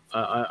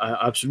I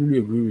absolutely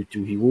agree with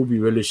you. He will be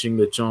relishing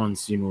the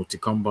chance, to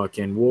come back.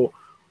 And what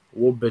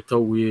better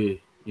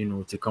way,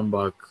 to come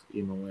back,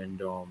 and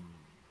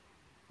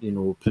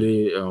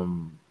play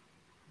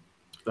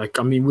like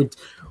I mean with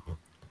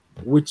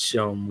which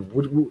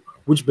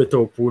better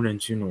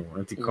opponent,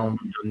 and to Yeah. come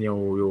than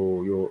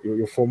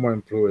your former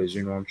employers.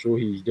 I'm sure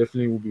he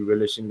definitely will be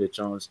relishing the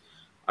chance.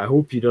 I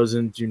hope he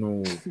doesn't,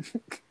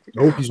 I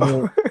hope he's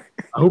not.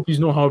 I hope he's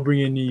not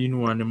harboring any,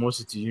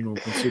 animosity,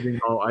 considering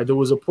how there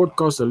was a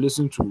podcast I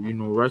listened to,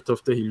 right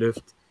after he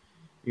left,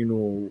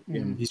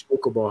 Mm-hmm. he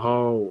spoke about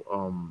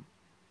how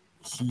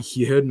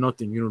he heard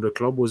nothing, the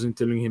club wasn't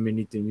telling him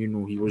anything,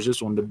 he was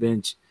just on the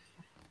bench,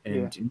 Yeah.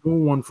 and no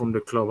one from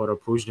the club had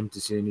approached him to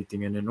say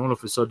anything. And then all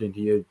of a sudden,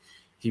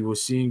 he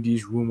was seeing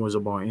these rumors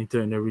about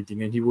Inter and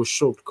everything, and he was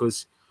shocked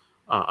because,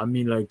 I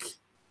mean, like,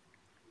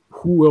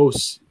 who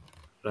else?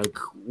 Like,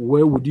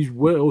 where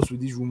else would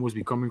these rumors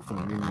be coming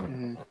from?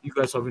 Mm-hmm. You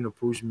guys haven't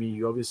approached me.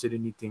 You haven't said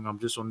anything. I'm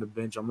just on the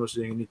bench. I'm not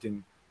saying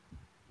anything.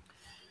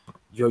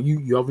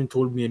 You haven't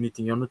told me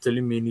anything. You're not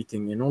telling me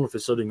anything. And all of a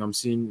sudden, I'm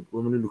seeing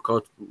Romelu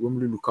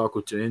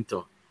Lukaku to enter.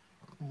 I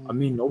Mm-hmm.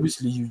 mean,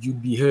 obviously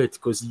you'd be hurt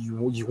because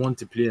you want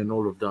to play and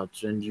all of that,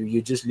 and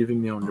you're just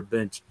leaving me on the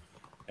bench.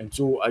 And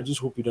so I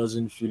just hope he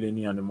doesn't feel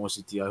any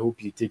animosity. I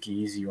hope you take it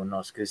easy on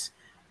us, because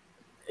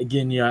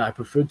again, yeah, I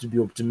prefer to be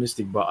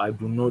optimistic, but I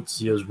do not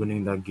see us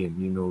winning that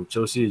game.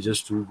 Chelsea is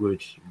just too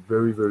good,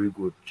 very very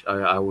good.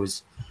 I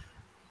was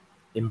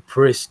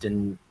impressed,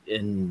 and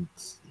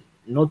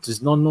not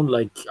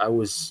like I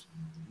was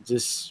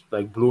just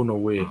like blown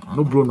away.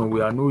 Not blown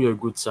away. I know you're a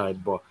good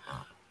side, but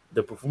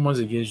the performance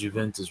against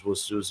Juventus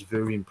was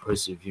very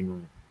impressive.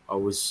 I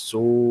was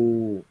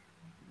so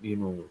you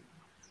know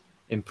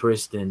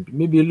impressed and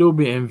maybe a little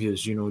bit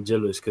envious.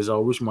 Jealous because I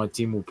wish my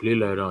team would play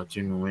like that.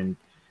 And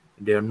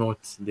they're not.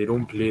 They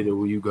don't play the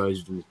way you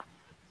guys do.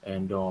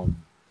 And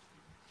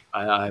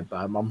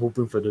I'm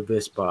hoping for the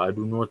best, but I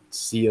do not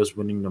see us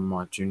winning the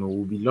match.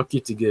 We'll be lucky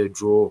to get a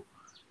draw.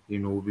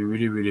 We'll be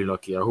really really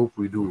lucky. I hope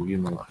we do.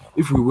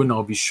 If we win,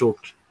 I'll be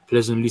shocked,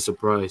 pleasantly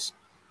surprised.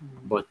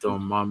 Mm-hmm. But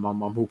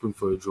I'm hoping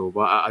for a draw.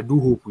 But I do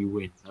hope we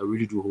win. I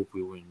really do hope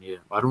we win. Yeah,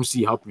 I don't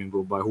see it happening,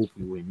 bro. But I hope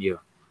we win. Yeah.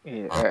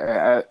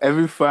 Yeah,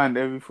 every fan,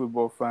 every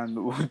football fan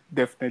would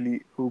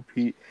definitely hope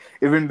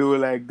even though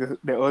like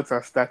the odds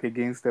are stacked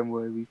against them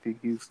or everything,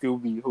 he'll still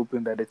be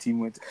hoping that the team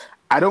wins.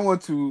 I don't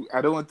want to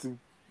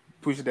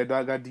push the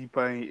dagger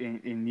deeper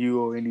in you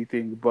or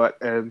anything, but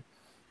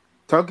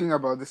talking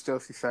about this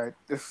Chelsea side,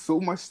 there's so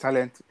much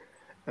talent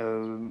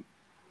um,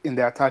 in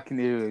the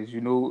attacking areas.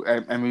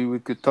 I mean, we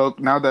could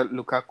talk now that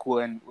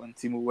Lukaku and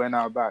Timo Werner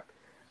are back.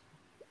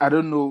 I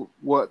don't know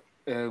what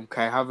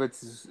Kai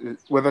Havertz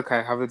whether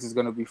Kai Havertz is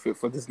going to be fit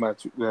for this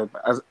match.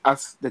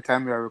 As the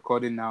time we are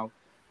recording now,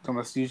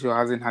 Thomas Tuchel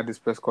hasn't had his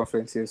press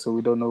conference yet, so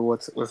we don't know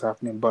what's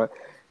happening. But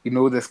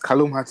there's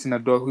Callum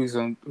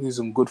Hudson-Odoi who's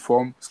on good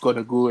form. Scored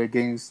a goal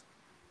against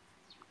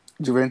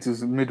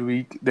Juventus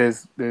midweek.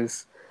 There's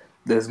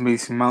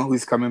Mason Mount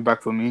who's coming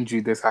back from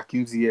injury. There's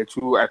Hakim Ziyech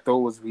who I thought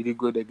was really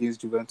good against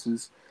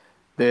Juventus.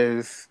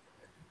 There's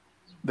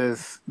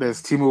there's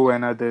Timo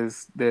Werner,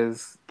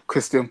 there's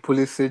Christian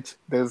Pulisic,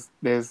 there's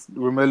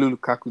Romelu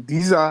Lukaku.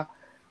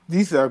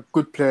 These are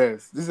good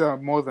players. These are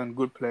more than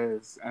good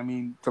players. I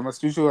mean, Thomas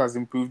Tuchel has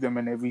improved them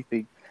and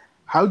everything.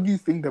 How do you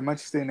think the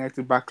Manchester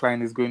United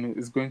backline is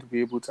going to be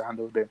able to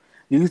handle them?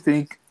 Do you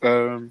think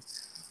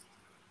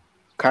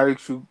Carrick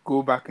should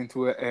go back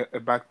into a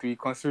back three,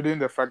 considering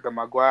the fact that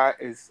Maguire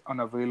is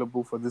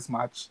unavailable for this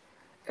match,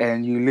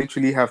 and you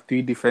literally have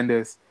three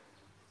defenders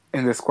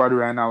in the squad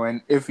right now,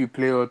 and if you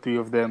play all three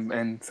of them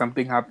and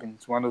something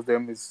happens, one of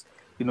them is,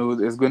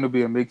 there's going to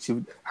be a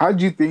makeshift. How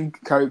do you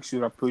think Carrick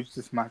should approach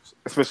this match,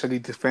 especially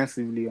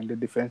defensively on the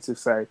defensive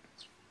side?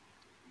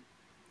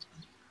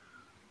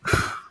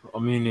 I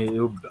mean,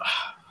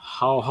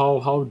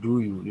 how do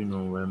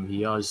you?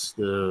 He has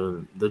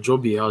the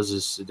job he has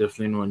is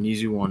definitely not an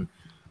easy one.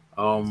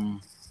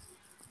 Um,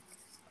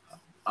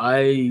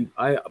 I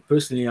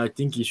personally, I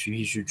think he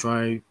should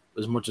try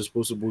as much as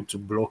possible to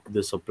block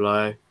the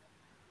supply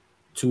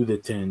to the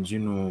tens.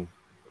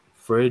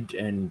 Fred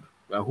and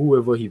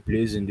whoever he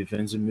plays in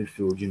defensive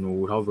midfield,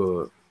 will have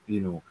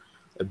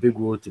a big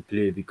role to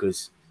play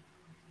because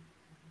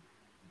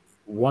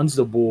once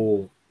the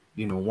ball,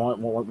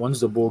 once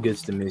the ball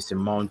gets to Mason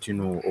Mount,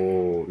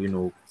 or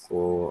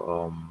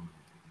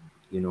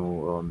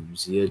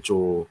Ziyech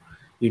or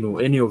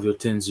any of your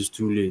tens is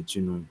too late.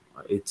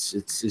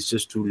 It's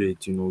just too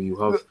late. You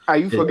have Are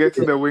you there,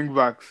 forgetting there, the wing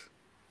backs?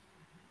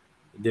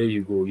 there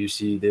you go. You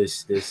see,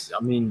 this.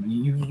 I mean,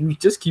 you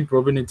just keep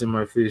rubbing it in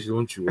my face,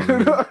 don't you?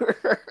 I'm not-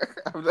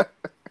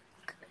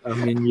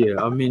 Yeah.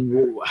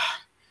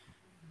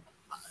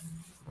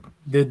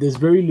 There's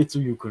very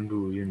little you can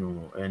do,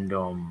 and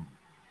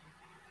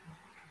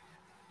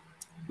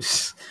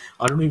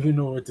I don't even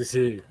know what to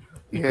say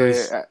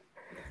because yeah,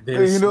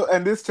 there's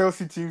and this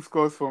Chelsea team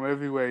scores from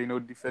everywhere. yeah,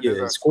 Defenders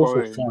are score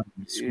for scoring. fun.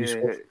 We score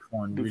Yeah, for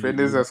fun, really.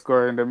 defenders are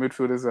scoring. The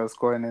midfielders are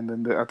scoring, and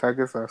then the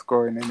attackers are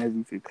scoring, and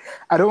everything.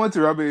 I don't want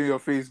to rub it in your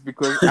face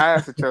because I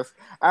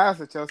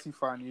as a Chelsea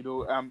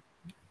fan,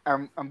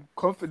 I'm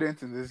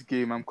confident in this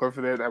game. I'm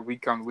confident that we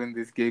can win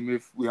this game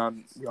if we're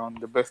on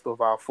the best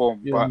of our form.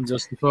 Yeah, But and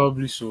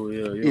justifiably so.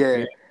 Yeah, you're yeah,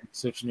 playing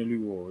exceptionally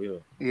well. Yeah.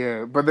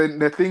 yeah, but then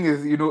the thing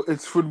is,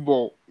 it's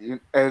football,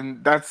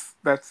 and that's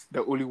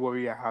the only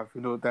worry I have.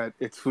 That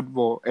it's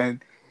football, and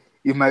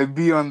you might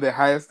be on the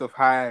highest of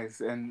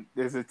highs, and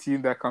there's a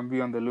team that can be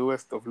on the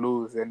lowest of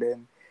lows, and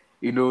then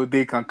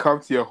they can come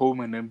to your home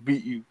and then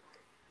beat you.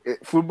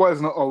 Football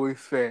is not always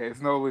fair.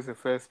 It's not always a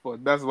fair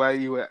sport. That's why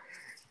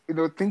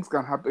things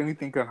can happen.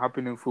 Anything can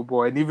happen in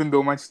football, and even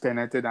though Manchester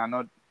United are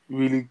not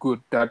really good,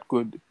 that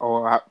good,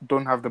 or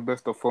don't have the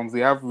best of forms,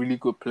 they have really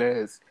good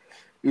players.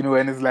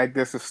 And it's like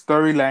there's a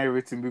storyline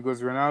written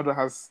because Ronaldo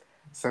has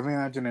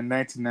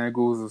 799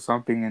 goals or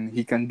something, and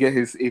he can get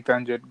his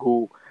 800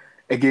 goal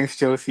against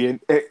Chelsea. And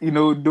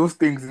those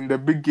things in the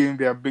big game,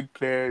 they are big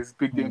players,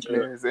 big game Yeah.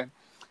 players, and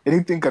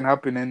anything can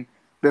happen. And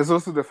there's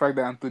also the fact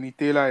that Anthony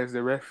Taylor is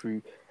the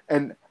referee,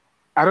 and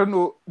I don't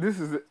know.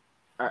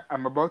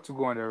 I'm about to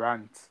go on a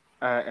rant.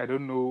 I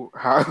don't know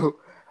how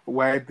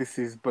why this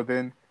is, but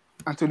then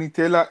Anthony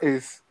Taylor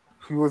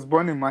he was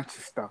born in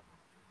Manchester.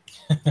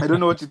 I don't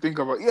know what you think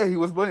about. Yeah, he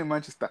was born in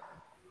Manchester.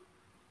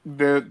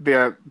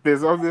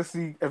 There's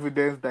obviously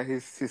evidence that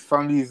his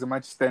family has a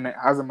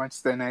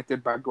Manchester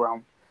United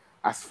background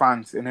as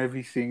fans and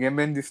everything, and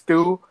then they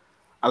still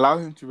allow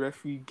him to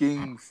referee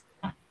games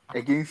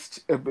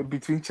against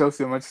between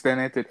Chelsea and Manchester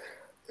United.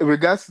 In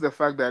regards to the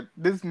fact that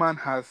this man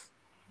has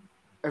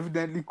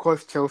evidently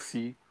caused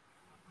Chelsea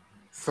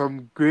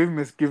some grave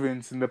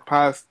misgivings in the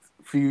past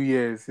few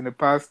years.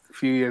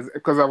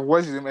 Because I've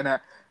watched him and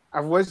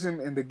I've watched him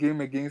in the game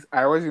against.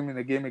 I watched him in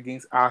the game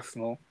against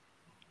Arsenal,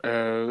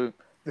 the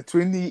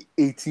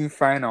 2018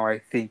 final, I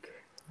think,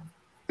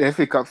 the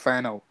FA Cup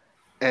final,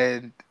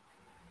 and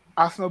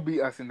Arsenal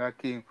beat us in that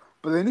game.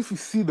 But then if you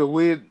see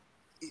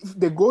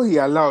the goal he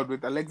allowed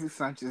with Alexis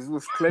Sanchez, it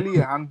was clearly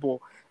a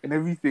handball and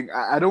everything.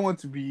 I don't want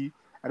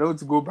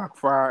to go back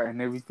far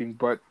and everything,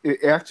 but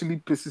it actually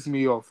pisses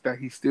me off that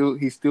he's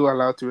still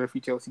allowed to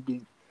referee Chelsea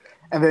games.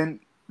 And then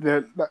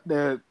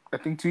the I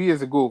think 2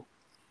 years ago,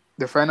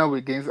 the final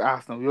against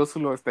Arsenal, we also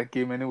lost that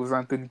game, and it was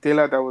Anthony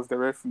Taylor that was the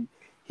referee.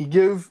 He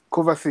gave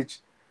Kovacic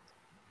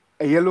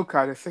a yellow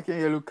card, a second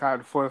yellow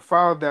card for a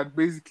foul that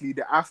basically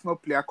the Arsenal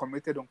player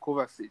committed on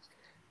Kovacic.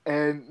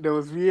 And there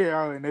was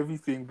VAR and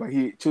everything, but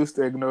he chose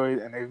to ignore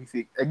it and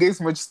everything.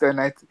 Against Manchester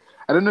United,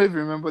 I don't know if you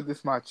remember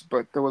this match,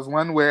 but there was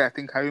one where I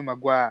think Harry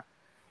Maguire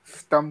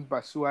stumped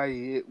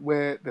Bashuayi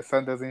where the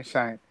sun doesn't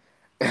shine.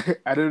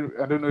 I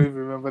don't know if you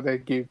remember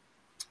that game.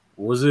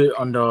 Was it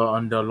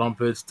under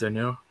Lampard's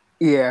tenure?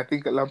 Yeah, I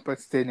think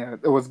Lampard's tenure.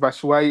 It was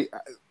Bashuayi,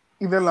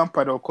 either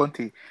Lampard or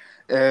Conte.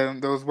 There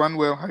was one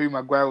where Harry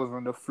Maguire was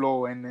on the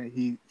floor and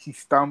he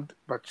stamped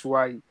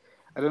Batshuayi.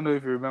 I don't know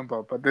if you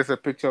remember, but there's a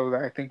picture of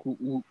that. I think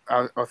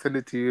I'll send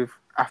it to you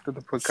after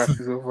the podcast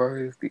is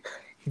over.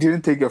 He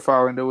didn't take a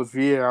foul, and there was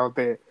VAR out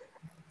there.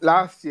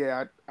 Last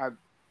year at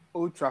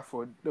Old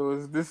Trafford, there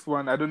was this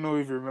one. I don't know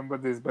if you remember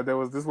this, but there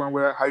was this one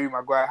where Harry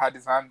Maguire had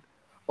his hand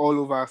all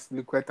over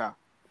Spilicueta.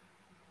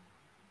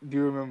 Do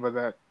you remember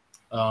that?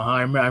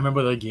 I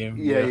remember that game.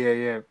 Yeah, Yeah. yeah,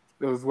 yeah.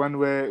 There was one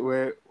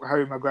where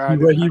Harry Maguire He had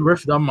his he hand.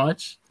 ref that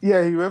match.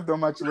 Yeah, he ref the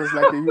match. It was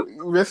like a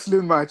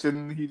wrestling match,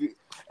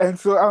 and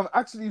so I'm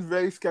actually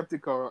very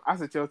skeptical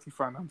as a Chelsea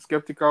fan. I'm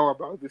skeptical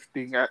about this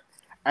thing.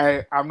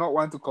 I'm not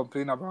one to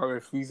complain about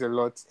referees a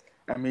lot.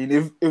 I mean,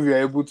 if you're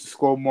able to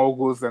score more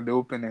goals than the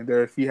opponent, the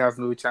referee has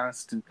no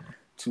chance to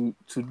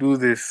do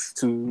this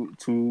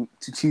to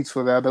cheat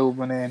for the other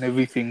opponent and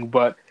everything.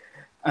 But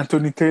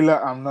Anthony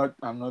Taylor, I'm not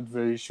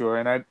very sure,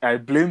 and I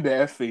blame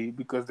the FA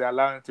because they're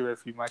allowing to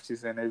referee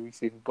matches and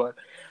everything. But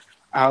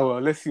well,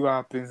 let's see what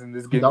happens in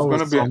this game. That It's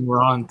gonna was be some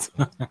rant.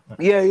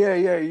 yeah, yeah,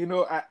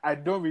 yeah. I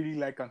don't really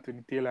like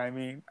Anthony Taylor. I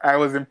mean, I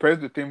was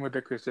impressed with him with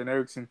the Christian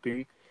Eriksen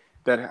thing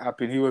that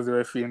happened. He was the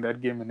referee in that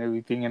game and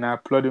everything, and I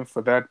applaud him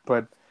for that.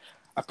 But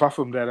apart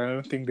from that, I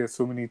don't think there's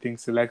so many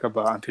things to like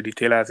about Anthony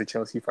Taylor as a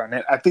Chelsea fan.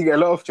 And I think a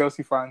lot of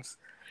Chelsea fans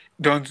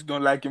don't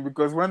like him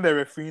because when the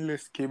referee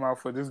list came out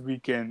for this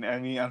weekend, I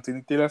mean,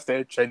 Anthony Taylor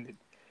started trending.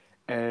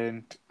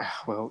 And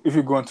well, if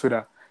you go on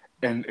Twitter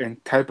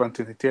and type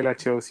Anthony Taylor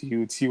Chelsea, you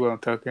would see what I'm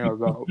talking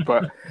about.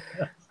 But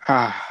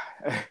ah,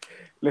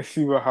 let's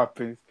see what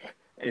happens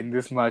in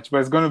this match. But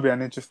it's going to be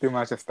an interesting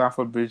match at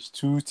Stamford Bridge.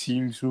 Two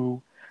teams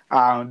who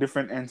are on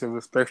different ends of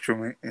the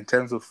spectrum in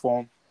terms of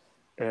form.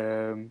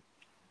 Um,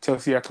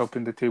 Chelsea are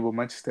topping the table.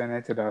 Manchester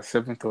United are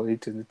seventh or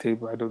eighth in the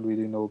table. I don't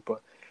really know,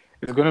 but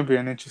it's going to be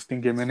an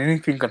interesting game, and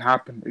anything can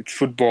happen. It's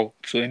football,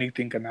 so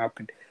anything can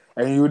happen.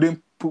 And you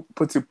wouldn't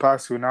put it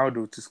past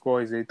Ronaldo to score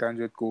his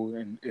 800th goal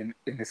in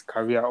his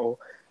career, or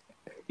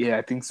yeah,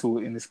 I think so,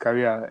 in his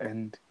career,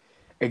 and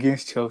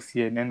against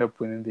Chelsea, and end up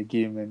winning the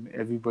game, and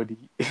everybody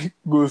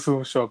goes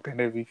home shocked and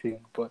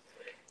everything. But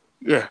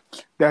yeah,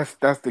 that's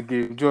the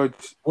game.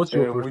 George, What's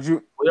your would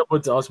you? Well, you're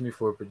about to ask me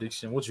for a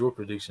prediction. What's your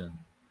prediction?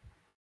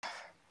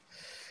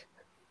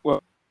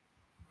 Well,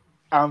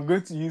 I'm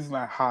going to use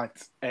my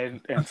heart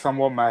and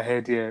somewhat my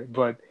head here,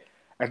 but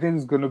I think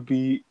it's going to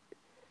be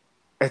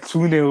a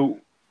 2-0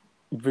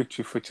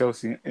 victory for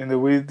Chelsea. In the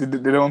way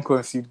they don't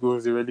concede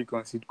goals, they really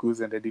concede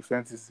goals, and the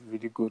defense is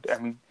really good. I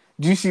mean,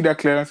 do you see that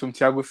clearance from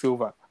Thiago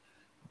Silva?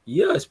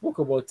 Yeah, I spoke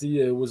about it.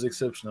 Yeah, it was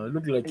exceptional. It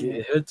looked like Yeah,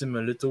 it hurt him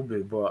a little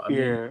bit, but I mean,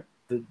 yeah,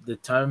 the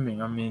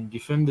timing. I mean,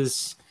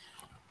 defenders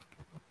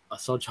are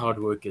such hard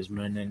workers,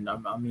 man. And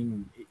I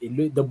mean,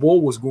 the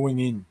ball was going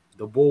in.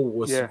 The ball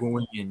was yeah.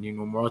 going in.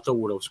 Morata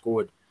would have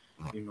scored.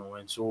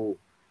 And so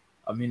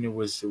I mean, it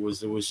was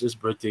just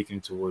breathtaking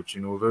to watch.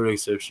 Very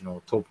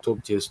exceptional, top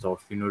tier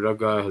stuff. That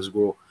guy has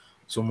got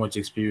so much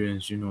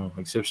experience.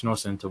 Exceptional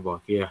centre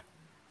back. Yeah.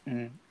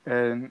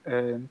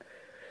 And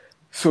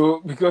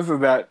so because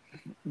of that,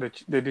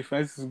 the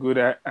defense is good.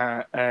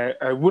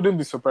 I wouldn't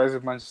be surprised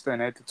if Manchester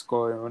United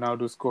score and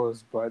Ronaldo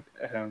scores, but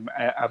I'm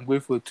going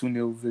for a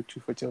 2-0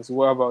 victory for Chelsea.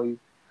 What about you?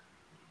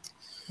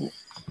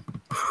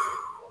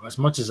 As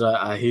much as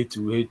I hate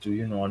to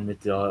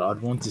admit it,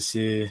 I'd want to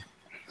say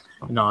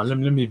no. Let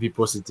me be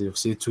positive.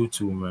 Say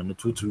 2-2, man. A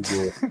 2-2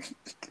 goal.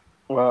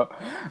 Well,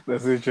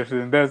 that's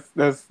interesting.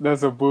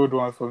 That's a bold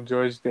one from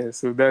George there.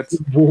 So that's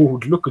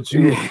Bold. Look at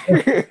you.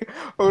 yeah.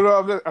 Oh no,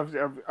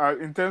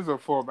 in terms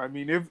of form. I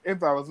mean,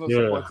 if I was not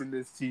Yeah. supporting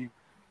this team,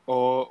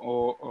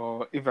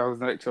 or if I was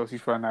not a Chelsea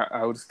fan,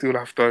 I would still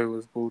have thought it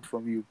was bold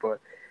from you. But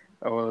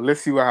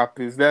let's see what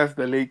happens. That's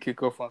the late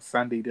kickoff on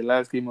Sunday, the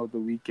last game of the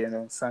weekend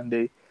on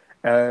Sunday.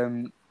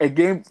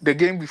 The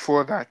game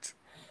before that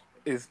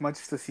is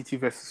Manchester City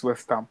versus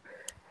West Ham.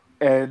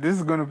 This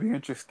is going to be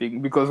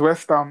interesting because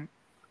West Ham,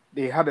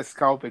 they had a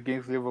scalp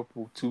against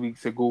Liverpool 2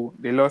 weeks ago.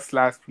 They lost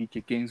last week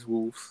against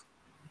Wolves,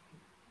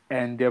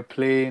 and they're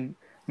playing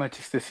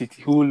Manchester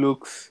City,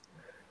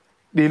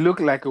 they look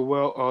like a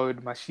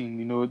well-oiled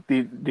machine.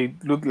 They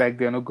look like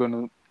they're not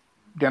gonna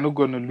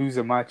lose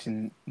a match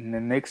in the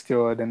next year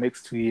or the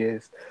next 2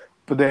 years.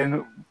 But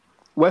then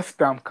West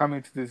Ham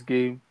coming to this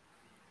game,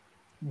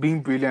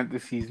 being brilliant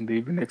this season.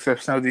 They've been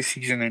exceptional this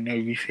season and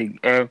everything.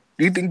 Do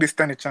you think they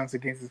stand a chance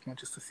against this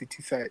Manchester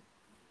City side?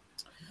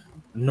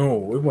 No,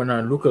 when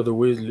I look at the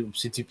way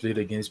City played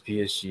against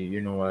PSG,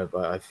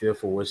 I fear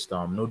for West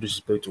Ham. No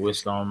disrespect to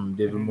West Ham,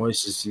 David Mhm.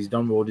 Moyes, he's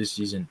done well this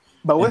season,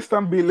 But and West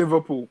Ham beat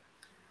Liverpool.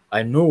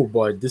 I know,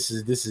 but this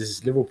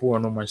is Liverpool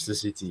and not Manchester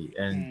City,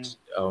 and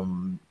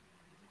Mm,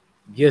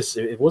 yes,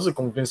 it was a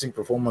convincing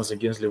performance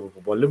against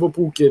Liverpool, but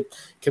Liverpool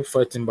kept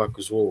fighting back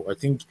as well. I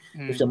think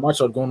if mm, the match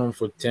had gone on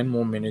for 10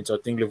 more minutes, I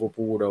think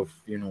Liverpool would have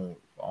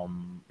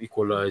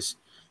equalized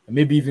and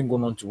maybe even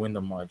gone on to win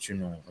the match.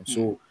 And mm,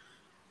 so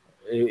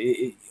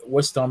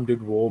West Ham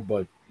did well,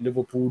 but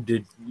Liverpool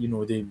did,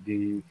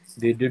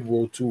 they did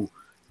well too,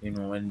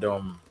 and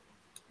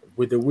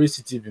with the way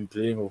City have been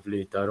playing of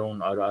late, I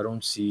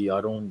don't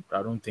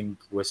think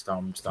West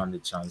Ham stand a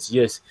chance.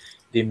 Yes,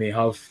 they may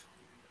have.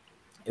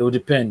 It will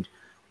depend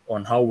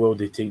on how well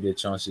they take their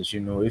chances.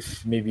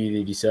 If maybe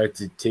they decide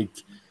to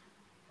take,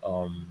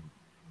 um,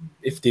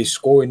 if they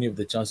score any of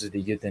the chances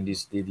they get and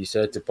they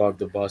decide to park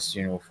the bus,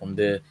 from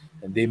there,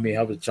 and they may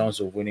have a chance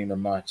of winning the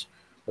match.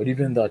 But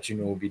even that,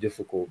 will be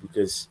difficult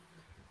because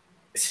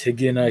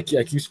again, I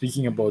keep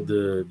speaking about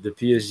the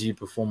PSG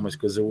performance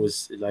because it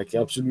was like it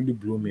absolutely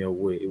blew me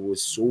away. It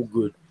was so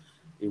good.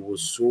 It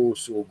was so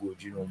good.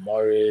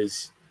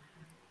 Mares,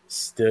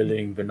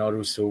 Sterling,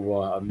 Bernardo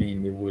Silva. I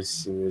mean, it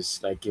was a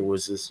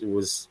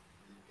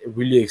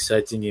really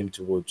exciting game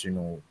to watch.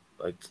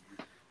 Like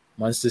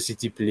Manchester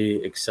City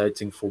play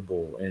exciting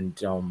football, and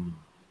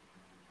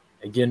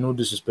again, no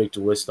disrespect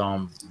to West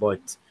Ham,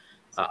 but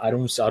I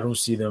don't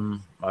see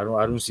them. I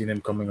don't see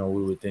them coming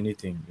away with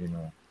anything.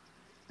 mm.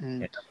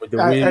 And with the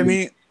I way.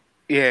 mean,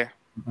 yeah,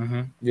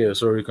 Yeah,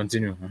 sorry,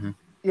 continue.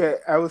 yeah.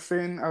 I was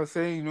saying,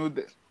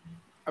 that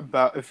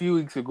about a few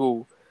weeks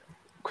ago,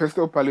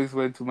 Crystal Palace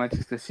went to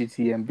Manchester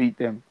City and beat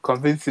them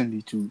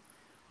convincingly too,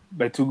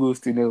 by 2 goals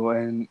to 0.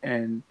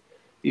 And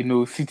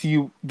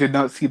City did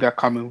not see that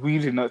coming. We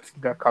did not see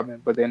that coming,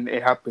 but then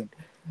it happened.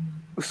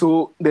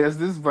 So there's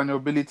this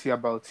vulnerability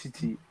about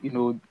City,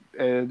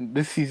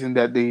 this season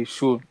that they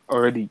showed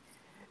already,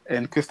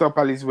 and Crystal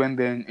Palace went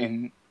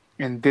then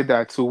and did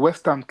that. So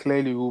West Ham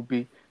clearly will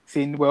be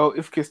saying, well,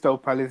 if Crystal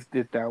Palace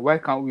did that, why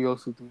can't we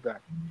also do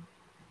that?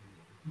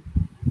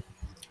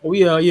 Oh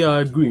yeah, yeah,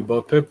 I agree.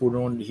 But Pep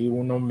will not. He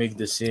will not make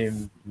the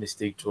same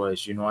mistake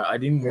twice. I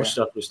didn't watch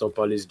Yeah. that Crystal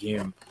Palace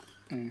game,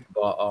 Mm.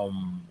 but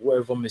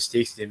whatever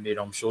mistakes they made,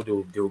 I'm sure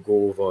they'll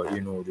go over.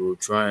 They'll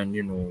try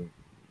and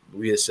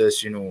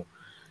reassess.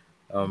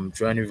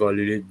 Try and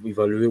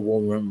evaluate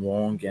what went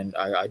wrong, and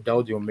I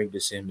doubt they'll make the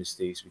same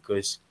mistakes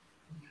because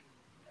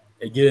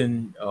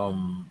again,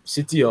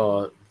 City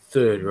are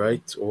third,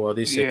 right? Or are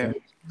they Yeah. second?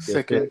 They're third.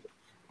 Second.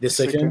 They're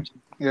Second.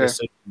 second. They're Yeah.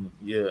 second.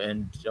 Yeah,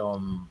 and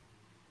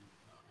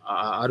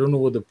I don't know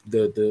what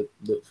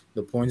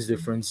the points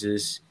difference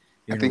is. I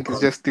You know, think it's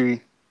just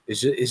three.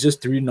 it's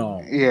just three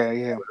now. Yeah.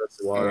 Yeah.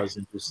 Wow, Yeah. that's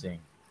interesting.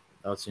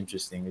 That's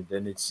interesting. And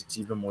then it's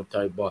even more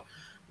tight. But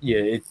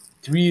yeah,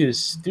 three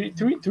is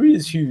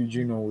huge.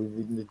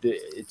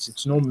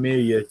 It's not mere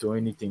yet or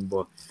anything,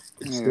 but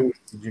it's Yeah.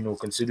 still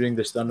considering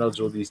the standards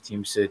all these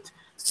teams set.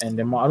 And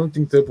I don't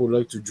think Pep would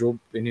like to drop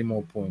any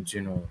more points.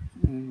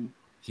 Mm.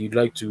 He'd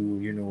like to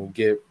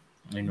get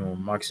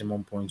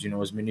maximum points.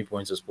 As many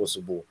points as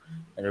possible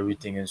and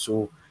everything. And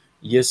so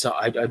yes,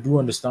 I do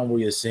understand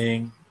what you're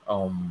saying.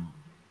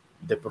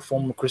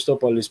 The Crystal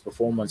Palace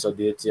performance at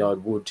the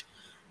Etihad would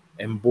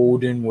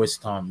embolden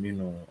West Ham.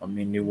 I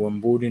mean, they will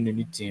embolden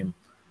any team,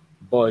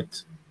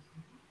 but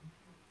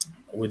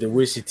with the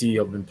way City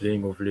have been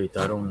playing of late,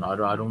 I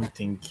don't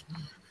think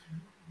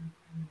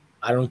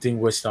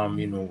West Ham,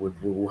 would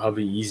have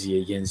it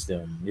easy against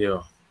them.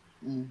 Yeah.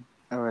 Mm.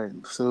 All right.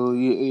 So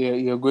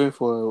you're going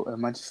for a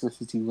Manchester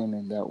City win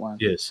in that one.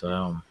 Yes, I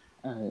am.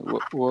 All right.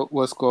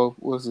 What score?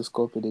 What's the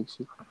score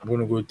prediction? I'm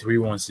gonna go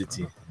 3-1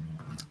 City.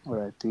 All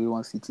right,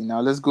 3-1 City. Now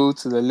let's go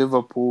to the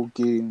Liverpool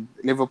game.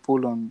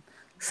 Liverpool on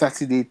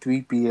Saturday,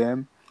 3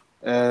 p.m.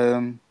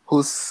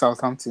 Host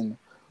Southampton,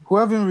 who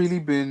haven't really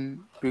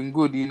been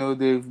good.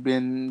 They've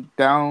been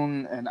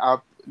down and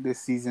up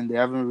this season. They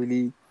haven't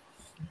really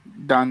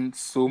done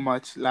so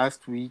much.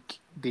 Last week,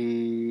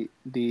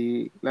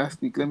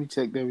 last week. Let me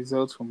check the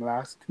results from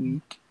last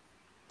week.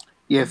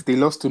 Yes, they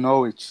lost to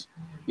Norwich.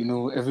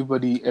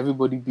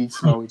 Everybody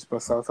beats Norwich,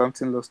 but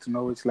Southampton lost to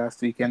Norwich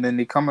last week, and then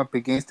they come up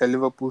against a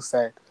Liverpool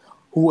side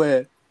who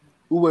were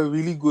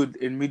really good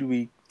in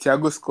midweek.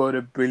 Thiago scored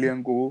a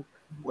brilliant goal,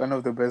 one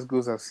of the best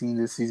goals I've seen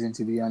this season.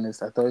 To be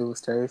honest, I thought it was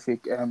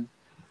terrific.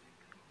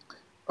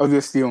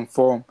 Obviously on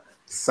form,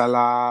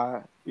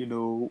 Salah,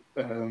 Mane.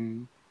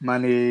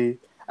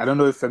 I don't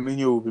know if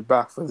Firmino will be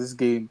back for this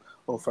game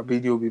or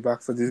Fabinho will be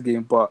back for this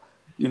game, but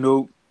you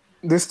know,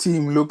 this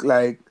team look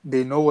like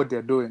they know what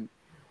they're doing,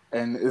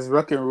 and it's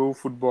rock and roll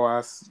football,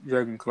 as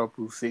Jurgen Klopp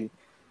will say.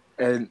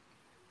 And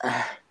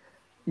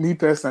me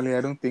personally,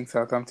 I don't think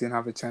Southampton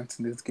have a chance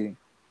in this game,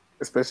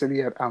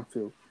 especially at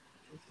Anfield.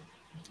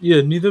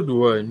 Yeah, neither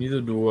do I.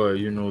 Neither do I.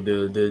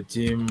 The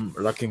team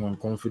lacking on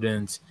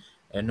confidence,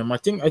 and I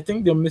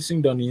think they're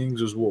missing Danny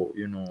Ings as well. I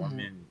Mm,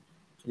 mean,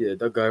 yeah,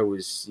 that guy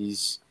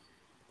he's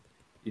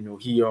he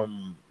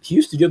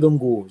used to get them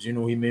goals. yeah.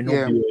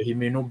 He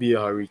may not be a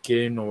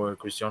Hurricane or a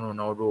Cristiano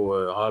Ronaldo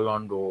or a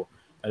Haaland or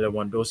a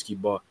Lewandowski,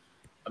 but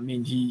I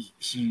mean he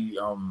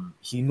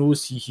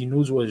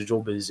knows what his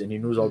job is and he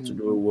knows how to Mm,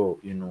 do it well.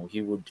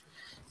 He would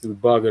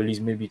bag at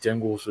least maybe 10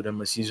 goals for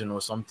them a season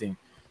or something.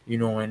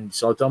 And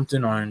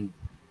Southampton are in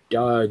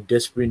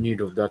desperate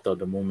need of that at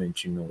the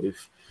moment.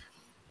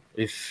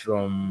 If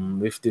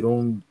they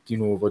don't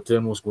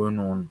overturn what's going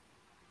on,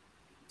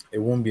 it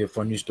won't be a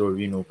funny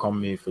story,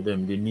 come May for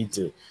them. They need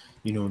to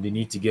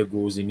get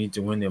goals, they need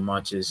to win their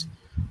matches,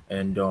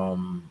 and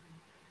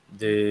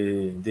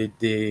they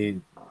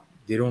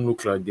don't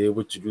look like they're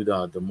able to do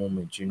that at the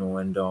moment,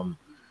 and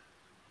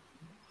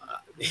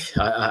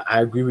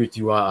I agree with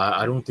you.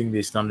 I don't think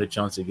they stand a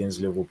chance against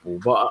Liverpool.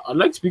 But I'd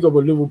like to speak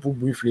about Liverpool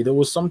briefly. There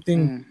was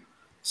mm.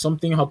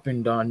 something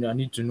happened, and I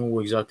need to know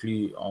what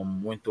exactly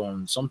went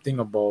on. Something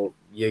about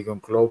Jurgen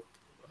Klopp,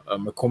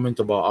 a comment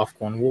about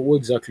AFCON. What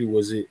exactly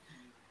was it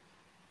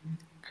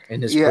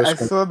in his Yeah, press I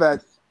conference? saw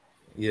that.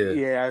 Yeah.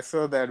 Yeah, I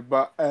saw that.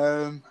 But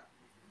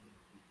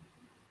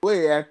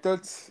wait, I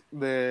thought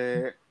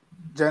the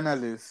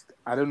journalist.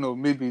 I don't know.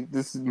 Maybe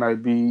this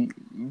might be,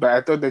 but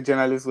I thought the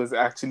journalist was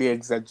actually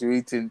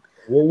exaggerating.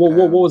 What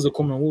Um, was the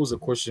comment? What was the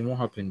question? What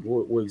happened?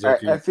 What I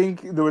exactly?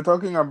 think they were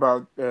talking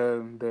about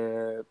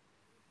the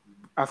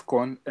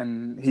Afcon,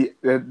 and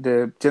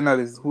the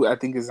journalist, who I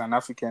think is an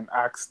African,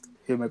 asked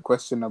him a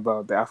question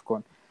about the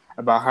Afcon,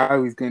 about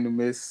how he's going to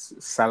miss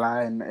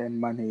Salah and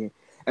Mane,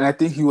 and I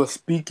think he was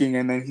speaking,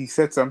 and then he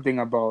said something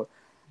about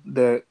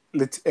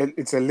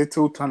it's a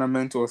little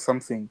tournament or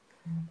something.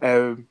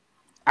 Um,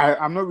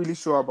 I'm not really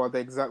sure about the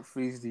exact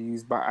phrase they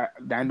used, but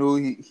I know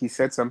he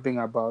said something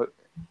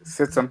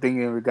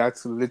in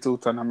regards to little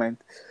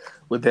tournament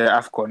with the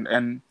Afcon,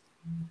 and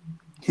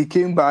he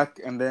came back,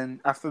 and then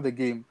after the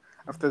game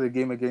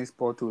against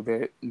Porto,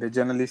 the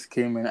journalist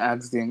came and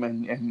asked him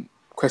and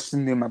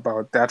questioned him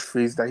about that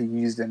phrase that he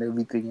used and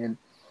everything, and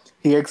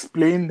he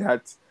explained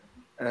that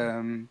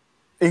um,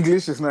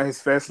 English is not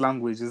his first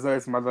language, it's not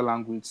his mother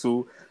language.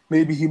 So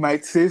maybe he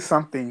might say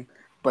something,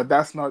 but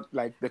that's not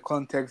like the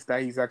context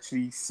that he's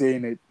actually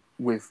saying it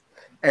with.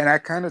 And I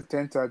kind of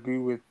tend to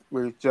agree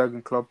with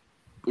Jurgen Klopp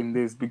in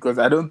this because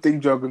I don't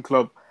think Jurgen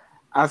Klopp,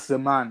 as a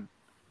man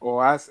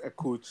or as a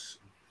coach,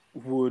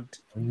 would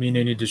mean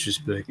any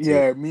disrespect.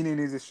 Yeah. meaning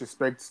his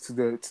disrespect to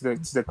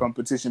the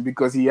competition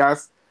because he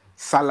has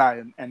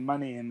Salah and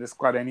Mane in the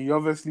squad, and he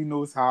obviously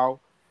knows how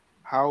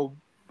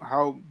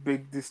how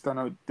big this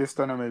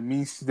tournament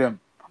means to them,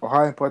 or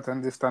how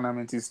important this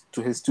tournament is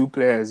to his two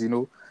players. You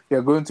know,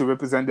 they're going to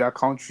represent their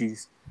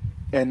countries,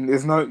 and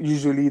it's not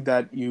usually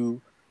that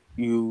you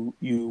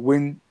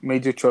win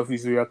major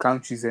trophies with your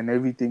countries and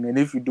everything. And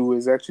if you do,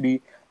 it's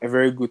actually a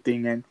very good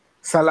thing. And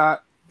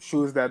Salah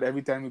shows that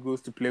every time he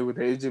goes to play with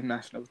the Egypt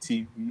national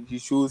team, he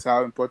shows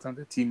how important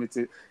the team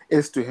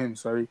is to him.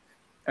 Sorry,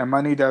 and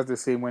Mane does the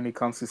same when it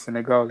comes to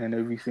Senegal and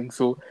everything.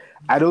 So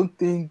I don't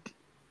think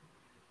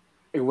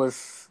it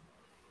was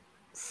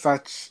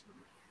such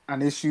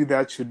an issue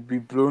that should be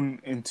blown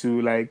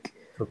into like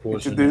into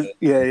Proportion. this.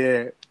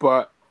 Yeah.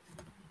 But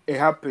it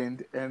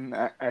happened, and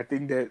I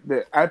think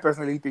that I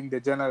personally think the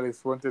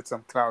journalist wanted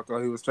some clout,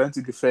 or he was trying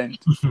to defend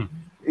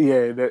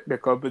the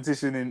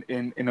competition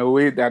in a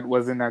way that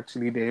wasn't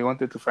actually there. He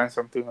wanted to find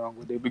something wrong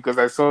with it because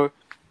I saw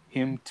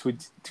him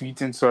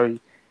tweeting. Sorry,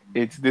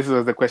 this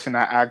was the question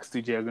I asked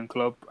to Jurgen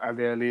Klopp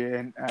earlier,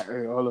 and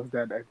all of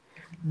that.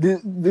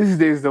 These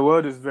days, the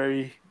world is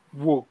very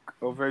woke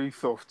or very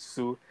soft.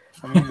 So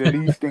I mean, the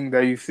least thing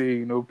that you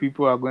say,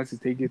 people are going to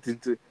take it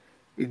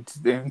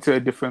into a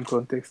different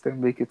context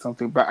and make it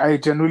something. But I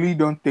generally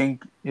don't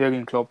think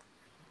Jurgen Klopp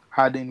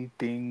had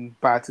anything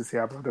bad to say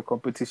about the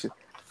competition.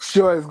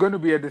 Sure, it's going to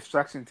be a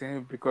distraction to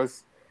him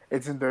because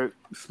it's in the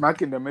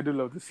smack in the middle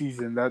of the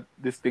season that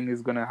this thing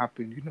is going to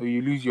happen.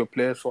 You lose your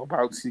players for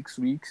about 6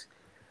 weeks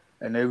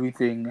and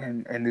everything,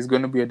 and it's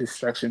going to be a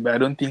distraction. But I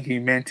don't think he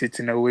meant it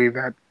in a way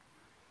that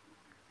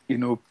you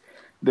know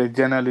the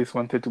journalists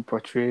wanted to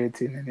portray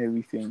it in and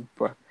everything.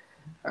 But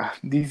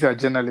these are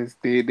journalists.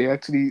 They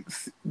actually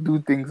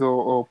do things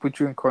or put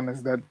you in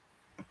corners that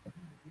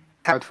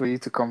hard for you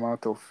to come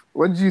out of.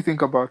 What do you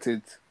think about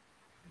it?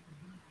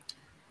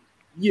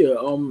 Yeah.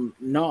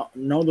 Now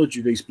that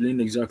you've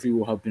explained exactly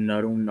what happened,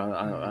 I don't.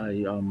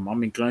 Mm,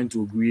 I'm inclined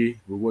to agree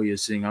with what you're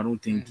saying. I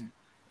don't think. mm,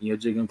 Yeah,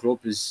 Jurgen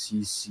Klopp is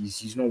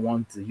he's not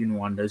one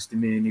to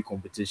underestimate any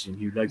competition.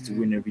 He likes to mm,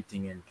 win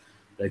everything, and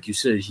like you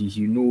said,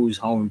 he knows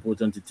how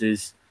important it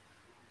is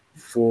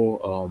for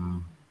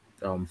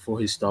for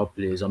his star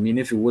players. I mean,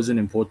 if it wasn't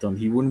important,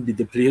 he wouldn't be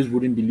the players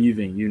wouldn't be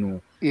leaving.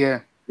 yeah,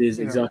 There's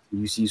yeah, exactly,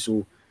 you see.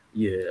 So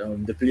yeah,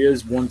 the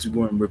players want to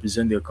go and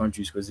represent their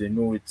countries because they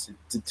know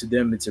to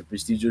them it's a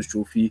prestigious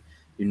trophy.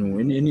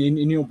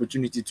 Any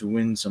opportunity to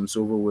win some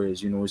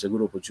silverwares, is a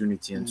good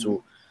opportunity. And mm,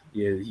 so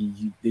yeah,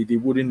 they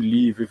wouldn't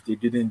leave if they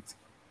didn't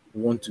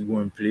want to go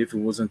and play if it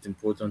wasn't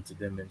important to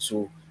them. And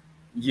so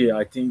yeah,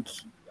 I think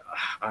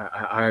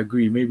I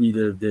agree. Maybe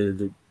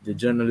the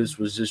journalist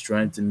was just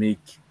trying to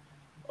make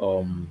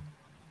um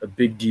a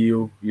big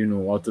deal,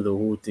 out of the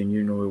whole thing.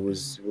 It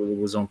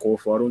was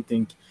uncalled for. I don't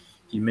think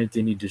he meant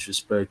any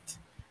disrespect,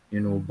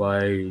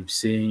 by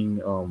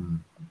saying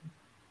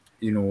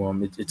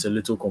it's a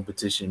little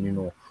competition,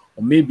 or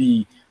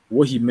maybe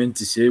what he meant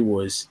to say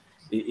was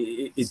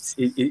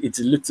it's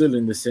little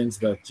in the sense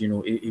that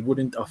it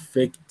wouldn't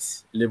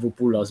affect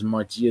Liverpool as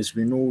much. Yes,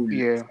 we know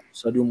yeah,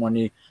 Sadio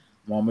Mane,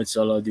 Mohamed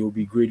Salah, they will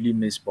be greatly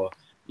missed, but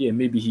yeah,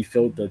 maybe he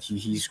felt that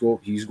he's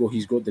got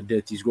the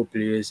depth, he's got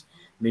players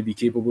maybe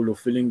capable of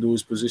filling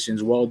those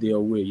positions while they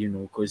are away,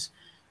 because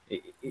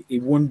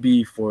it won't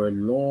be for a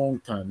long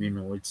time,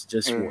 it's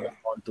just for yeah. a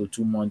month or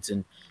 2 months,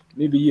 and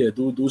maybe yeah,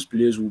 those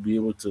players will be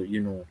able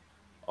to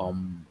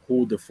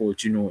hold the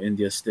fort in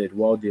their stead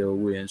while they're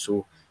away. And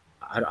so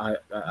I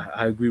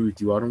agree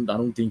with you. I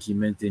don't think he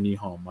meant any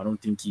harm. I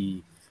don't think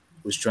he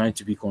was trying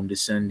to be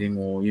condescending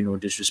or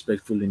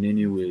disrespectful in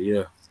any way.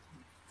 Yeah.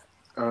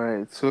 All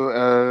right.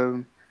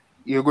 So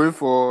you're going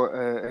for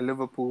a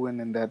Liverpool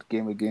win in that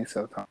game against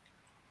Southampton.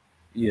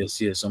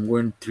 Yes, I'm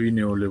going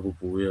 3-0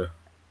 Liverpool. Yeah.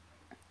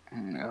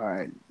 All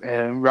right.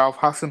 Ralph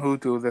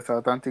Hasenhuttl, the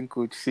Southampton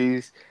coach,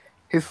 says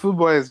his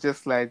football is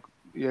just like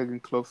Jurgen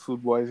Klopp's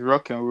football. It's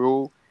rock and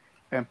roll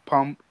and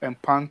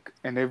punk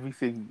and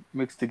everything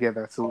mixed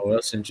together. So Oh,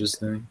 that's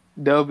interesting.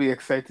 that'll be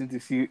exciting to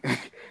see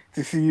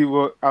to see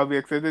what I'll be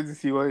excited to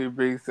see what he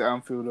brings to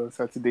Anfield on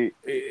Saturday.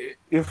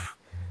 If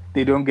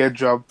they don't get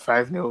dropped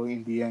 5-0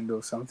 in the end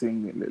or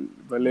something,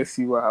 but let's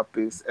see what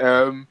happens.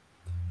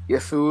 Yeah,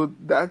 so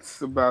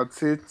that's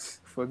about it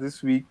for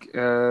this week.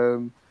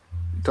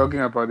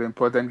 Talking about the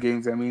important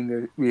games, I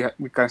mean,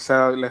 we can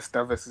shout out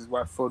Leicester versus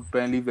Watford,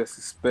 Burnley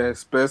versus Spurs.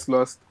 Spurs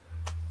lost.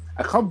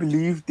 I can't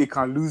believe they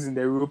can lose in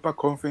the Europa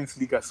Conference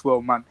League as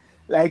well, man.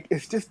 Like,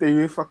 it's just the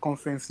UEFA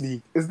Conference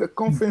League. It's the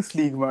Conference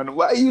League, man.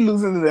 Why are you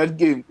losing in that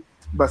game?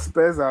 But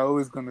Spurs are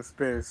always going to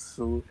Spurs.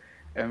 So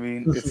I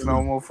mean, it's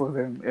normal for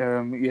them.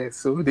 Yeah,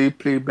 so they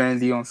play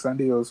Burnley on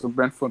Sunday. Also,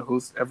 Brentford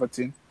hosts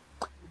Everton.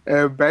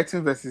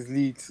 Brighton versus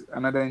Leeds,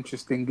 another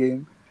interesting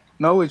game.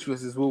 Norwich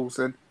versus Wolves,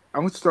 and I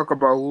want to talk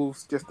about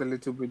Wolves just a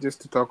little bit,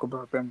 just to talk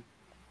about them.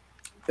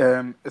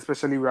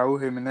 Especially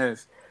Raul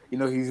Jimenez. You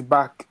know, he's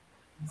back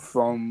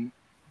from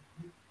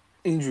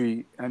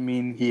injury. I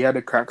mean, he had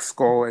a crack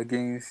score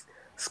against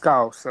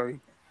Scout, sorry,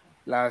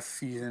 last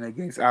season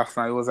against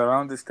Arsenal. It was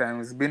around this time.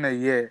 It's been a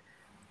year,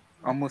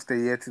 almost a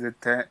year to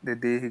the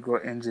day he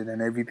got injured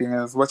and everything.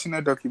 I was watching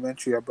a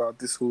documentary about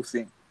this whole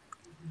thing,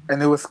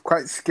 and it was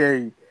quite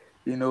scary,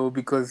 you know,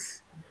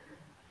 because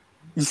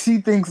you see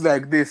things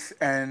like this,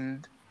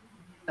 and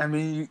I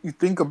mean, you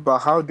think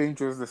about how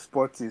dangerous the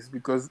sport is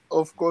because,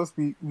 of course,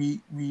 we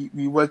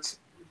watch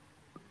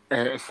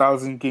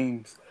 1,000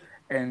 games,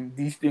 and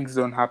these things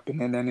don't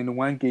happen, and then in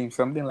one game,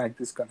 something like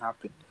this can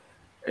happen.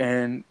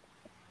 And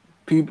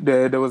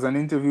there was an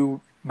interview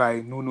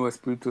by Nuno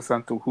Espirito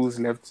Santo, who's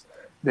left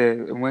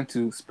there and went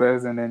to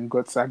Spurs and then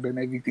got sacked and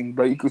everything.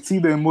 But you could see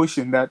the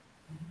emotion that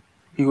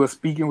he was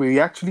speaking with. He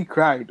actually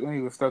cried when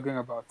he was talking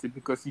about it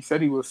because he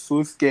said he was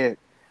so scared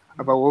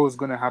about what was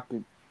going to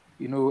happen,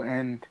 you know.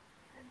 And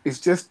it's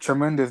just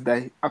tremendous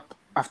that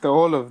after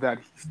all of that,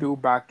 he's still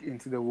back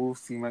into the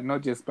Wolves team, and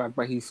not just back,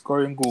 but he's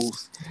scoring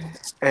goals.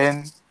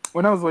 And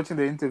when I was watching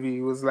the interview,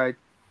 he was like,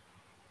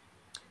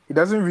 he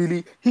doesn't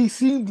really. He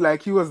seemed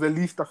like he was the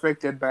least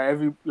affected by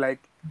every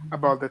like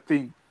about the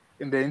thing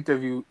in the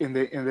interview in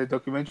the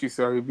documentary.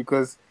 Sorry,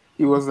 because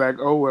he was like,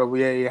 "Oh well,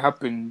 yeah, it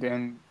happened,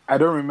 and I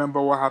don't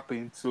remember what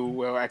happened, so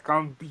well, I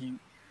can't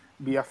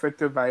be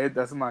affected by it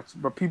as much."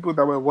 But people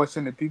that were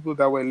watching it, people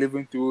that were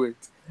living through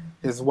it,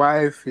 his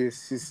wife,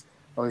 his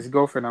or his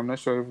girlfriend. I'm not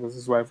sure if it was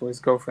his wife or his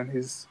girlfriend.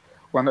 His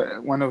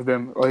one of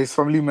them or his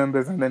family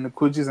members, and then the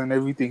coaches and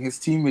everything, his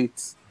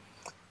teammates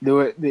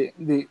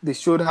they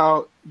showed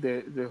how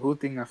the whole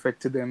thing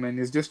affected them, and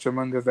it's just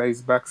tremendous that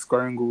he's back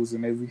scoring goals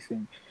and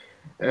everything.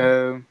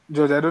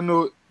 George, I don't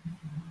know.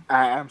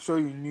 I'm sure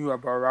you knew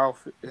about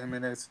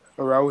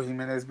Raul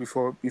Jimenez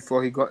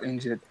before he got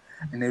injured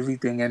and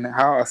everything, and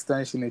how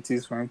astonishing it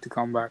is for him to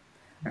come back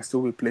and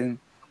still be playing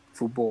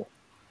football.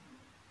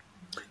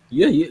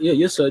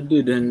 Yes, I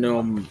did,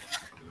 and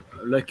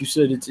like you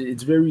said,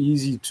 it's very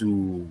easy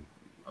to,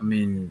 I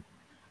mean,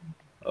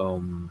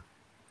 um,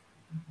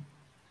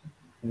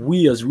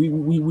 we as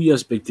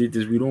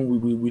spectators, we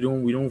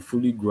don't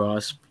fully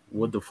grasp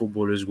what the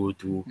footballers go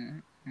through.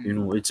 You Mm-hmm.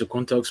 know, it's a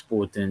contact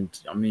sport, and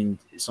I mean,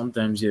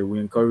 sometimes yeah, we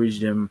encourage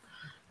them,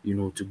 you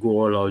know, to go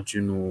all out,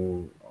 you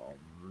know,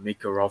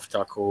 make a rough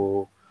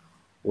tackle,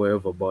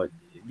 whatever. But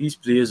these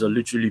players are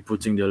literally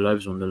putting their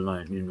lives on the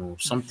line. You know,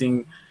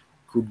 something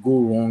could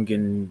go wrong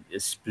in a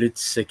split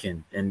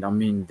second, and I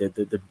mean,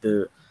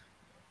 the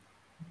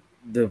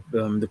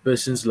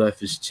person's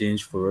life is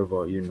changed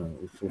forever. You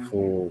know,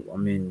 Mm-hmm. I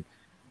mean,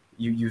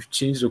 you've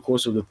changed the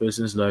course of the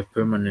person's life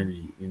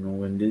permanently. You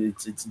know, and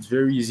it's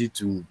very easy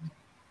to,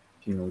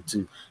 you know,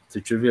 to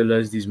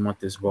trivialize these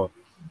matters, but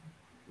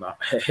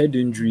head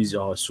injuries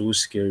are so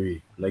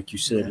scary. Like you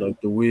said, Yeah.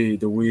 like the way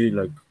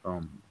like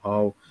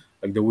how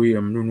like the way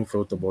Nuno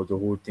felt about the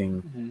whole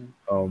thing. Mm-hmm.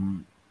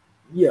 Um,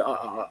 yeah,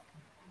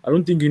 I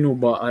don't think you know,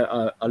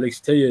 but Alex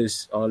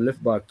Telles,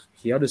 left back,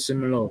 he had a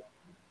similar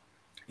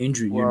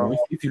injury. You know,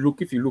 Wow. if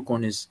you look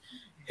on his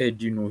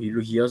head, you know,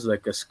 he has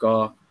like a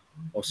scar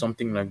or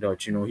something like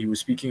that. You know, he was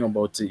speaking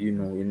about it. You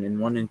know, in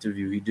one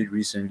interview he did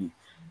recently.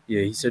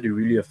 Yeah, he said it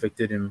really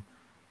affected him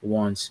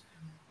once.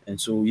 And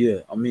so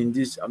yeah, I mean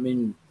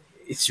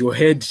it's your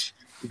head,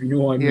 if you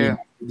know what I mean. Yeah.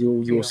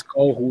 Your Yeah.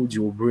 skull holds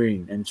your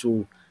brain, and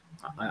so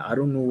I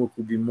don't know what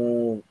could be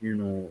more, you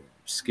know,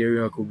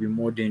 scarier, could be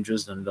more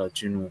dangerous than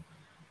that, you know.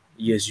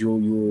 Yes, your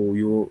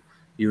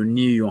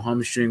knee, your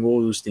hamstring,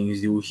 all those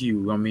things they will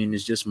heal. I mean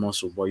it's just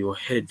muscle, but your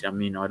head, I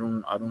mean I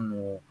don't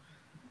know.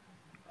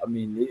 I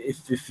mean,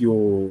 if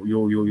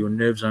your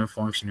nerves aren't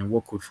functioning,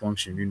 what could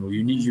function? You know,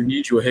 you Mm-hmm.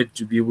 need your head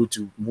to be able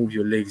to move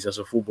your legs as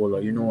a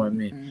footballer. You know Mm-hmm. what I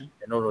mean,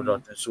 and all of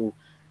Mm-hmm. that. And so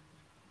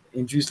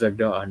injuries like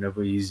that are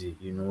never easy,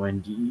 you know.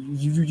 And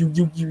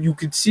you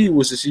could see it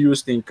was a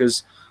serious thing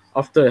because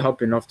after it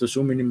happened, after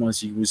so many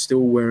months, he was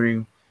still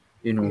wearing,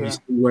 you know, he's Yeah.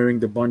 still wearing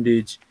the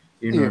bandage,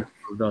 you know, and Yeah.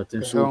 all of that.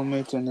 And The so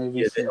helmet and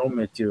yeah, the everything.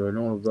 helmet here and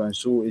all of that. And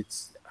so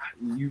it's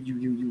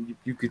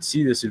you could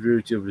see the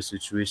severity of the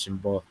situation,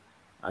 but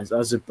as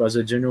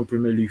a general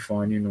Premier League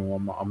fan, you know,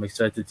 I'm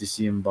excited to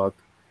see him back.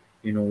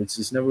 You know,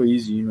 it's never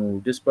easy. You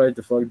know, despite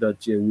the fact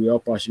that yeah, we are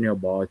passionate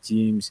about our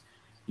teams,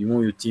 you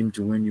want your team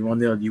to win, you want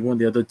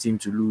the other team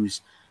to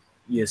lose.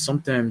 Yeah,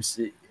 sometimes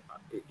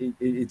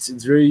it's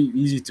very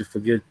easy to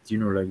forget. You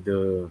know, like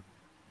the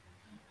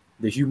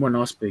human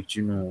aspect.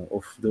 You know,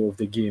 of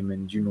the game,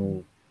 and you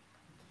know,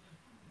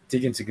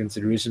 take into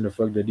consideration the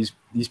fact that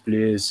these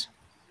players,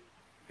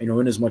 you know,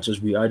 in as much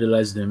as we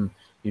idolize them,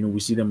 you know, we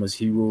see them as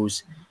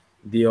heroes.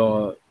 They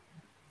are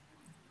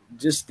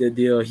just that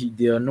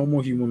they are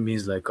normal human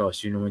beings like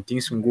us. You know, when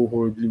things can go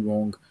horribly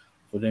wrong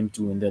for them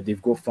too, and that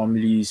they've got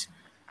families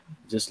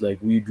just like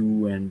we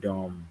do, and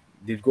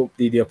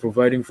they are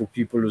providing for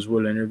people as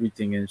well and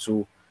everything. And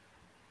so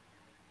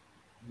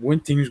when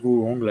things go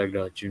wrong like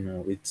that,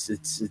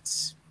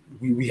 it's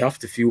we have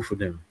to feel for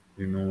them,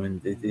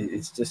 and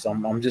it's just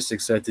I'm just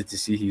excited to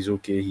see he's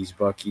okay, he's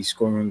back, he's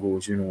scoring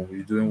goals,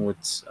 he's doing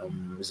what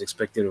is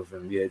expected of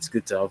him. Yeah, it's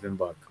good to have him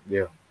back.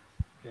 Yeah.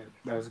 Yeah,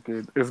 that's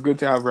good. It's good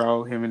to have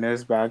Raul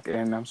Jimenez back,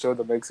 and I'm sure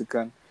the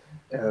Mexican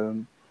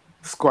um,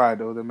 squad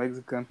or the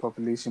Mexican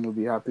population will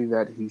be happy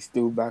that he's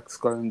still back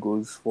scoring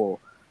goals for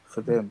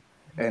them,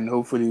 and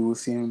hopefully we'll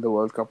see him in the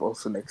World Cup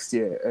also next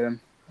year.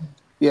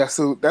 Yeah,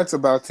 so that's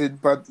about it.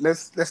 But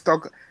let's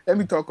talk. Let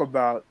me talk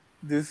about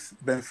this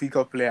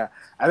Benfica player.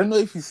 I don't know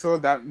if you saw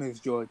that, Miss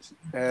George.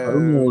 I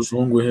don't know what's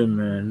wrong with him,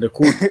 man. The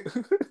coach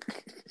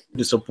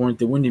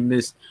disappointed when he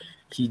missed.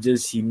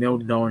 He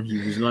knelt down. He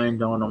was lying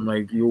down. I'm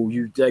like, yo,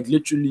 you like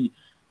literally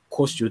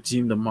cost your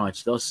team the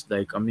match. That's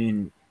like, I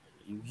mean,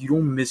 you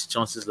don't miss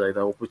chances like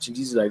that.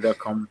 Opportunities like that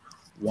come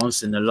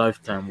once in a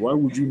lifetime. Why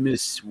would you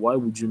miss? Why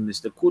would you miss?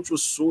 The coach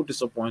was so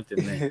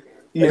disappointed, man. Like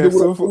Yeah,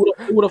 so for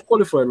they would have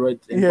qualified, right?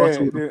 And Barca yeah,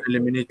 would have been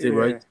eliminated,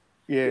 right?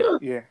 yeah, yeah, Yeah.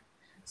 yeah.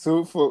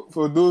 So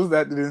for those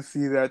that didn't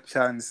see that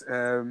chance,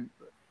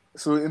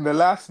 so in the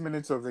last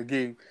minutes of the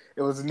game,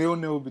 it was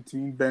 0-0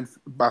 between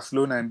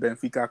Barcelona and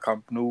Benfica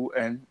Camp Nou,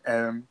 and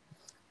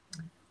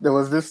there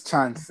was this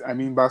chance. I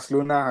mean,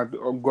 Barcelona had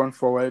gone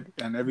forward,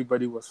 and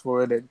everybody was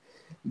forward, and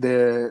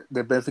the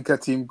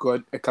Benfica team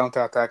got a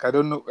counter attack. I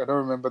don't know, I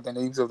don't remember the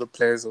names of the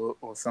players or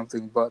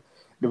something, but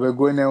they were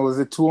going there. It was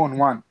a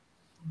 2-on-1.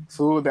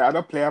 So the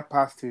other player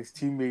passed his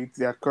teammate.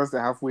 They had crossed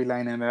the halfway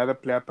line, and the other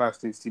player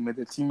passed his teammate.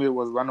 The teammate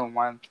was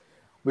 1-on-1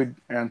 with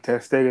Ter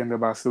Stegen, the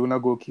Barcelona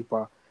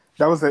goalkeeper.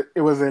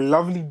 It was a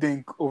lovely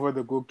dink over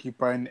the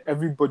goalkeeper, and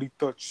everybody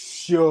thought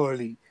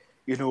surely,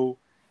 you know,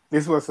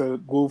 this was a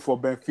goal for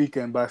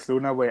Benfica, and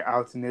Barcelona were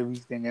out and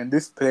everything. And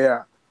this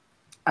player,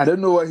 I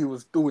don't know what he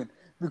was doing,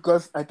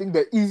 because I think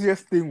the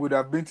easiest thing would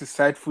have been to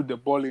side foot the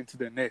ball into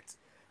the net.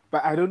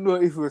 But I don't know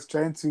if he was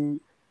trying to,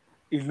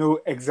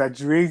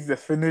 exaggerate the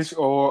finish,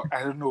 or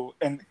I don't know.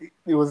 And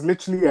it was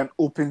literally an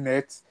open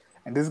net,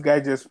 and this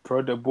guy just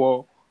brought the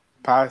ball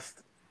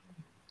past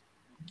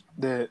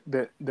the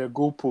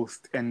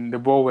goalpost, and the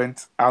ball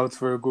went out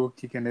for a goal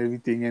kick and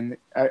everything. And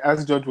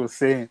as George was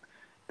saying,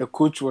 the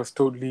coach was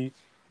totally.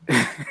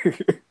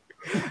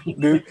 He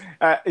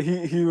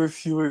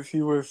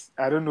was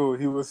I don't know,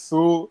 he was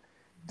so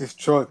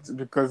distraught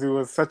because it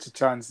was such a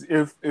chance.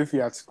 If he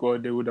had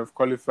scored, they would have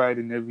qualified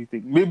and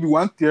everything. Maybe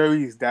one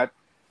theory is that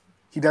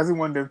he doesn't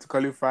want them to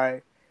qualify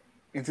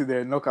into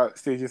the knockout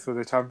stages for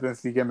the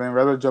Champions League and then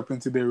rather drop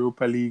into the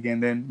Europa League,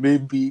 and then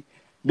maybe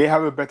they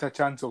have a better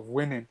chance of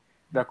winning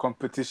that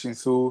competition.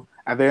 So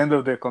at the end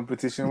of the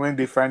competition, when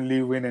they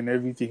finally win and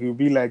everything, he'll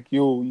be like,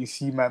 "Yo, you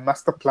see my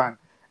master plan.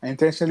 I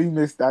intentionally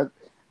missed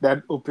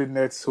that open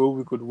net so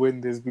we could win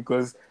this,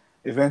 because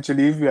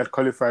eventually, if we had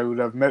qualified, we would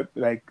have met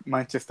like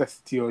Manchester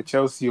City or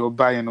Chelsea or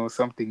Bayern or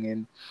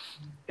something,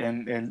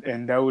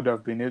 and that would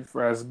have been it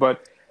for us."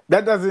 But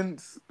that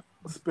doesn't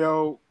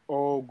spell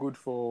all good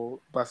for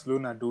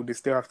Barcelona, though. They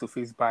still have to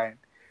face Bayern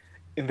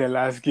in the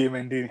last game,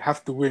 and they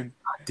have to win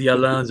The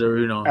Allianz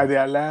Arena. at the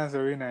Allianz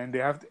Arena, and they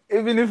have to,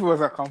 even if it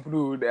was a Camp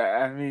Nou,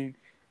 I mean,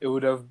 it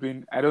would have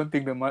been. I don't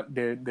think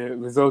the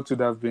result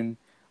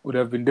would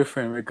have been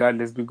different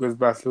regardless, because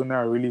Barcelona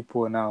are really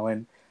poor now,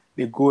 and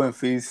they go and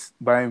face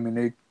Bayern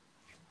Munich,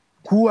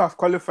 who have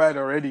qualified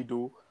already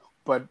though.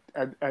 But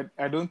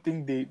I don't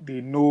think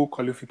they know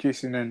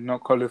qualification and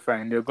not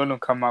qualifying. They're gonna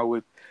come out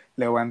with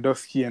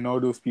Lewandowski and all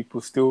those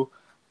people still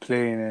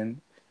playing,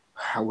 and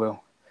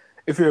well,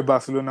 if you're a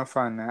Barcelona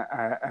fan,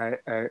 I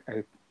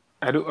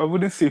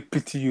wouldn't say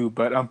pity you,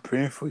 but I'm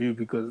praying for you,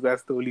 because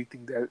that's the only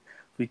thing that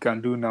we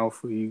can do now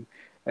for you.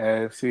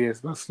 So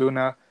yes,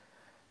 Barcelona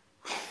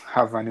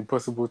have an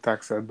impossible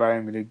task at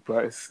Bayern Munich,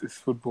 but it's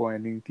football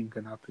and anything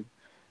can happen.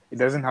 It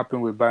doesn't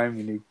happen with Bayern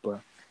Munich,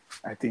 but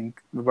I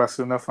think the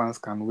Barcelona fans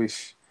can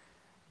wish.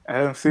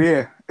 So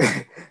yeah,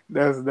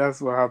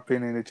 that's what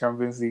happened in the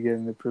Champions League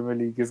and the Premier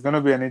League. It's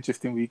gonna be an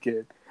interesting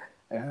weekend,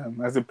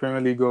 as the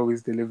Premier League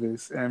always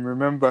delivers. And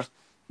remember,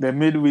 the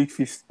midweek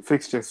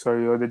fixture,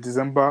 or the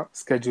December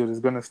schedule is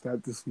gonna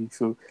start this week.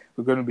 So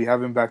we're gonna be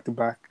having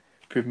back-to-back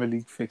Premier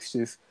League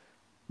fixtures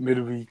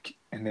midweek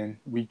and then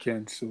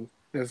weekend. So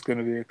that's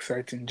gonna be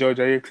exciting. George,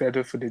 are you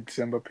excited for the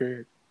December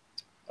period?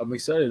 I'm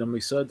excited. I'm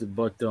excited,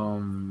 but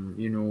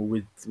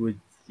with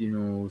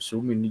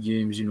so many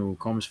games,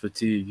 comes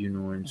fatigue,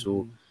 and so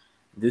Mhm.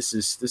 this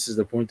is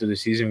the point of the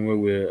season where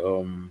we're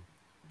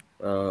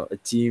a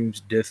team's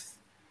depth,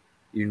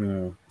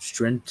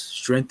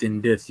 strength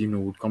and depth,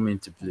 would come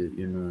into play,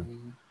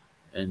 Mhm.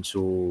 and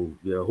so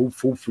yeah,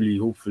 hopefully,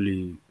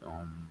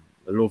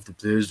 a lot of the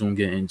players don't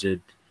get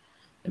injured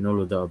and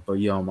all of that. But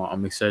yeah,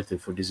 I'm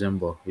excited for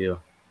December. Yeah.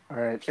 All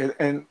right,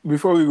 and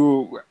before we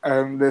go,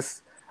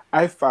 this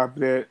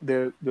IFAB,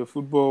 the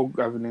football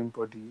governing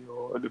body,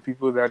 or the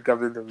people that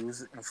govern the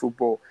rules in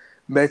football,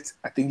 met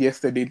I think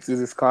yesterday to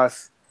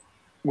discuss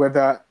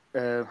whether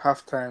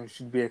halftime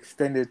should be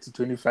extended to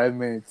 25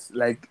 minutes,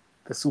 like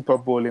the Super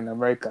Bowl in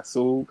America.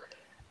 So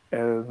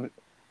um,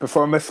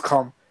 performers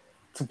come.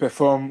 to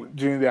perform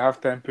during the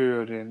halftime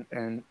period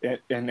and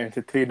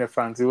entertain the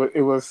fans.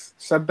 It was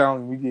shut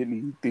down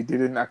immediately. They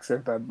didn't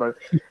accept that. But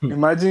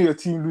imagine your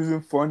team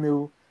losing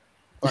 4-0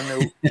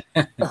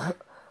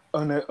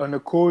 on a on a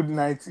cold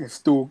night in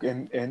Stoke,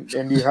 and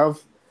you have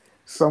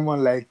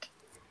someone like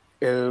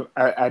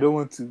I don't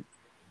want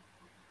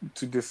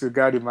to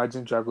disregard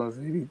Imagine Dragons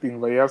or anything,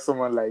 but you have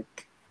someone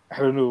like, I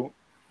don't know,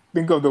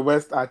 think of the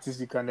worst artist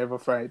you can ever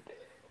find.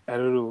 I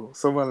don't know,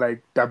 someone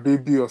like Da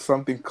Baby or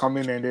something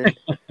coming, and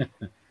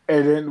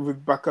then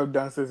with backup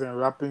dancers and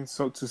rapping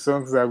to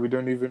songs that we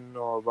don't even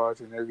know about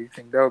and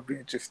everything. That would be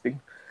interesting.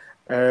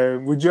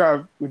 Would you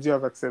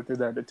have accepted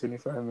that at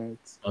 25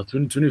 minutes?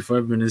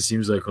 25 minutes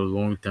seems like a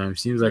long time.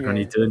 Seems like an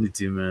Yeah,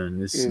 eternity,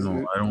 man. It's it's, no,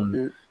 it, I don't.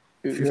 it,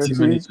 it's 50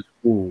 actually minutes is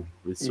cool.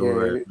 It's yeah,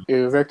 alright.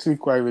 it was actually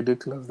quite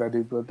ridiculous that they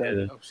brought that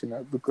Yeah. option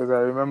up, because I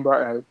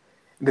remember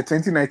the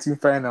 2019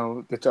 final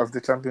of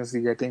the Champions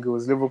League. I think it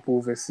was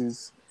Liverpool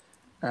versus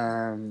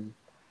um,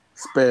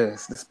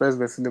 Spurs. The Spurs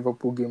versus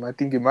Liverpool game. I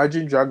think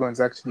Imagine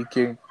Dragons actually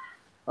came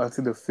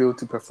onto the field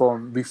to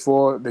perform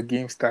before the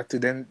game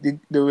started, and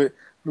there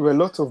were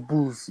lots of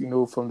boos,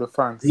 from the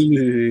fans.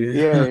 Really?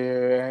 Yeah,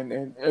 yeah,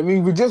 and I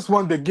mean, we just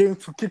want the game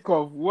to kick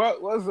off.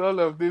 What's all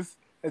of this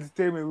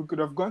entertainment? We could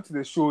have gone to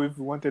the show if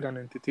we wanted an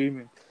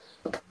entertainment,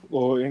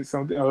 or in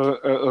something,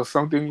 or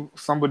something,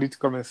 somebody to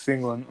come and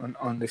sing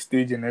on the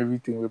stage and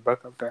everything with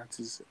backup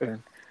dancers.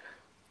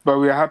 But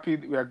we're happy,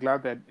 we are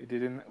glad that it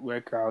didn't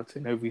work out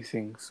and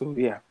everything. So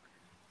yeah,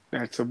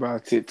 that's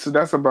about it. So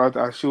that's about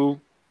our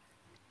show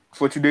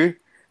for today.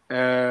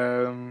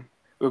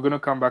 We're gonna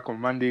come back on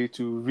Monday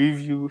to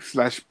review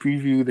slash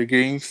preview the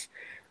games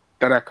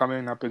that are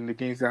coming up and the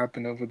games that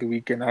happen over the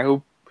weekend. I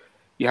hope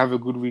you have a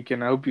good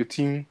weekend. I hope your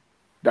team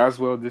does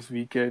well this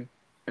weekend.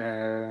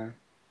 Uh,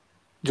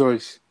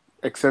 Joyce,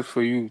 except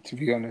for you, to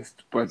be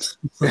honest. But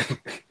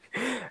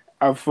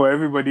for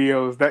everybody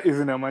else that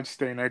isn't a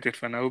Manchester United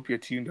fan, I hope your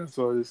team does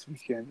well this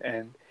weekend.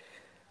 And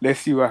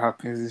let's see what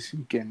happens this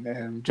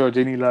weekend. George,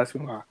 any last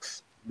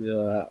remarks?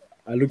 Yeah.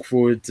 I look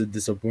forward to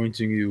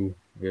disappointing you.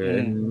 Yeah, Mm,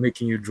 and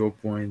making you drop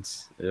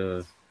points.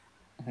 Yeah.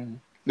 mm.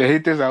 The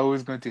haters are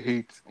always going to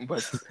hate,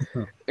 but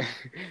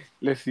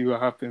let's see what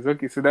happens.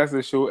 Okay, so that's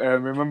the show.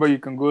 Remember, you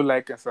can go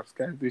like and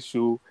subscribe this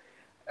show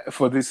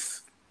for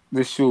this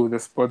show, the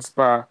Sports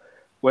Bar,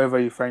 wherever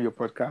you find your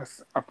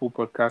podcast, Apple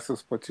Podcasts or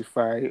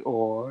Spotify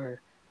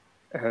or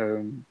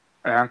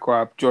Anchor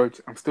app. George,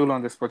 I'm still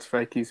on the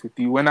Spotify case with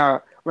you. When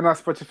our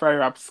Spotify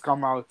apps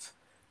come out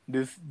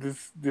this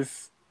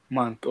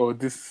month or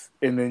this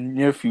in the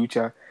near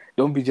future,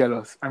 don't be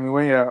jealous. I mean,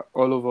 when you're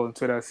all over on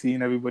Twitter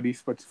seeing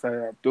everybody's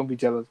Spotify app, don't be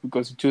jealous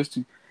because you chose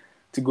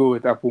to go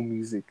with Apple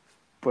Music.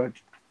 But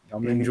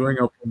I'm any enjoying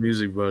Apple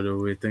Music, by the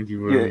way. Thank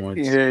you very yeah, much.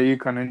 yeah, you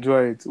can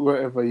enjoy it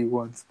wherever you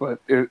want, but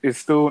it's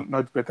still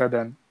not better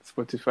than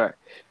Spotify.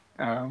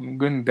 I'm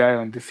going to die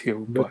on this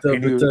hill, but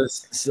anyway, Better.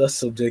 That's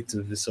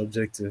subjective. It's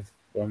subjective.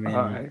 I mean,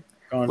 alright,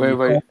 you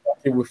wherever. can't back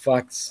it with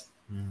facts.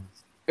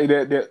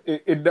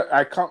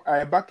 I can't.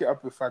 I back it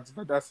up with facts,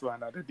 but that's for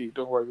another day.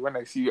 Don't worry. When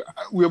I see you,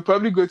 we're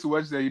probably going to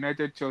watch the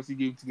United Chelsea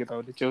game together,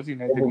 or the Chelsea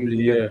United game Probably,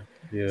 together.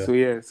 yeah. Yeah. So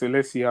yeah, so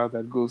let's see how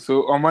that goes.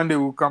 So on Monday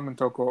we'll come and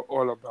talk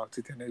all about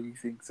it and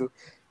everything. So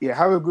yeah,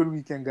 have a good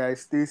weekend,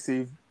 guys. Stay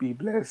safe, be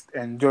blessed,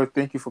 and George,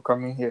 thank you for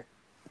coming here.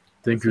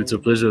 Thank you. It's a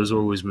So pleasure as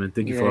always, man.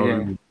 Thank you yeah, for yeah,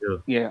 having me. Yeah.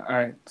 yeah. All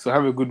right. So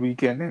have a good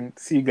weekend and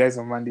see you guys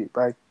on Monday.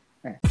 Bye.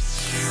 Bye.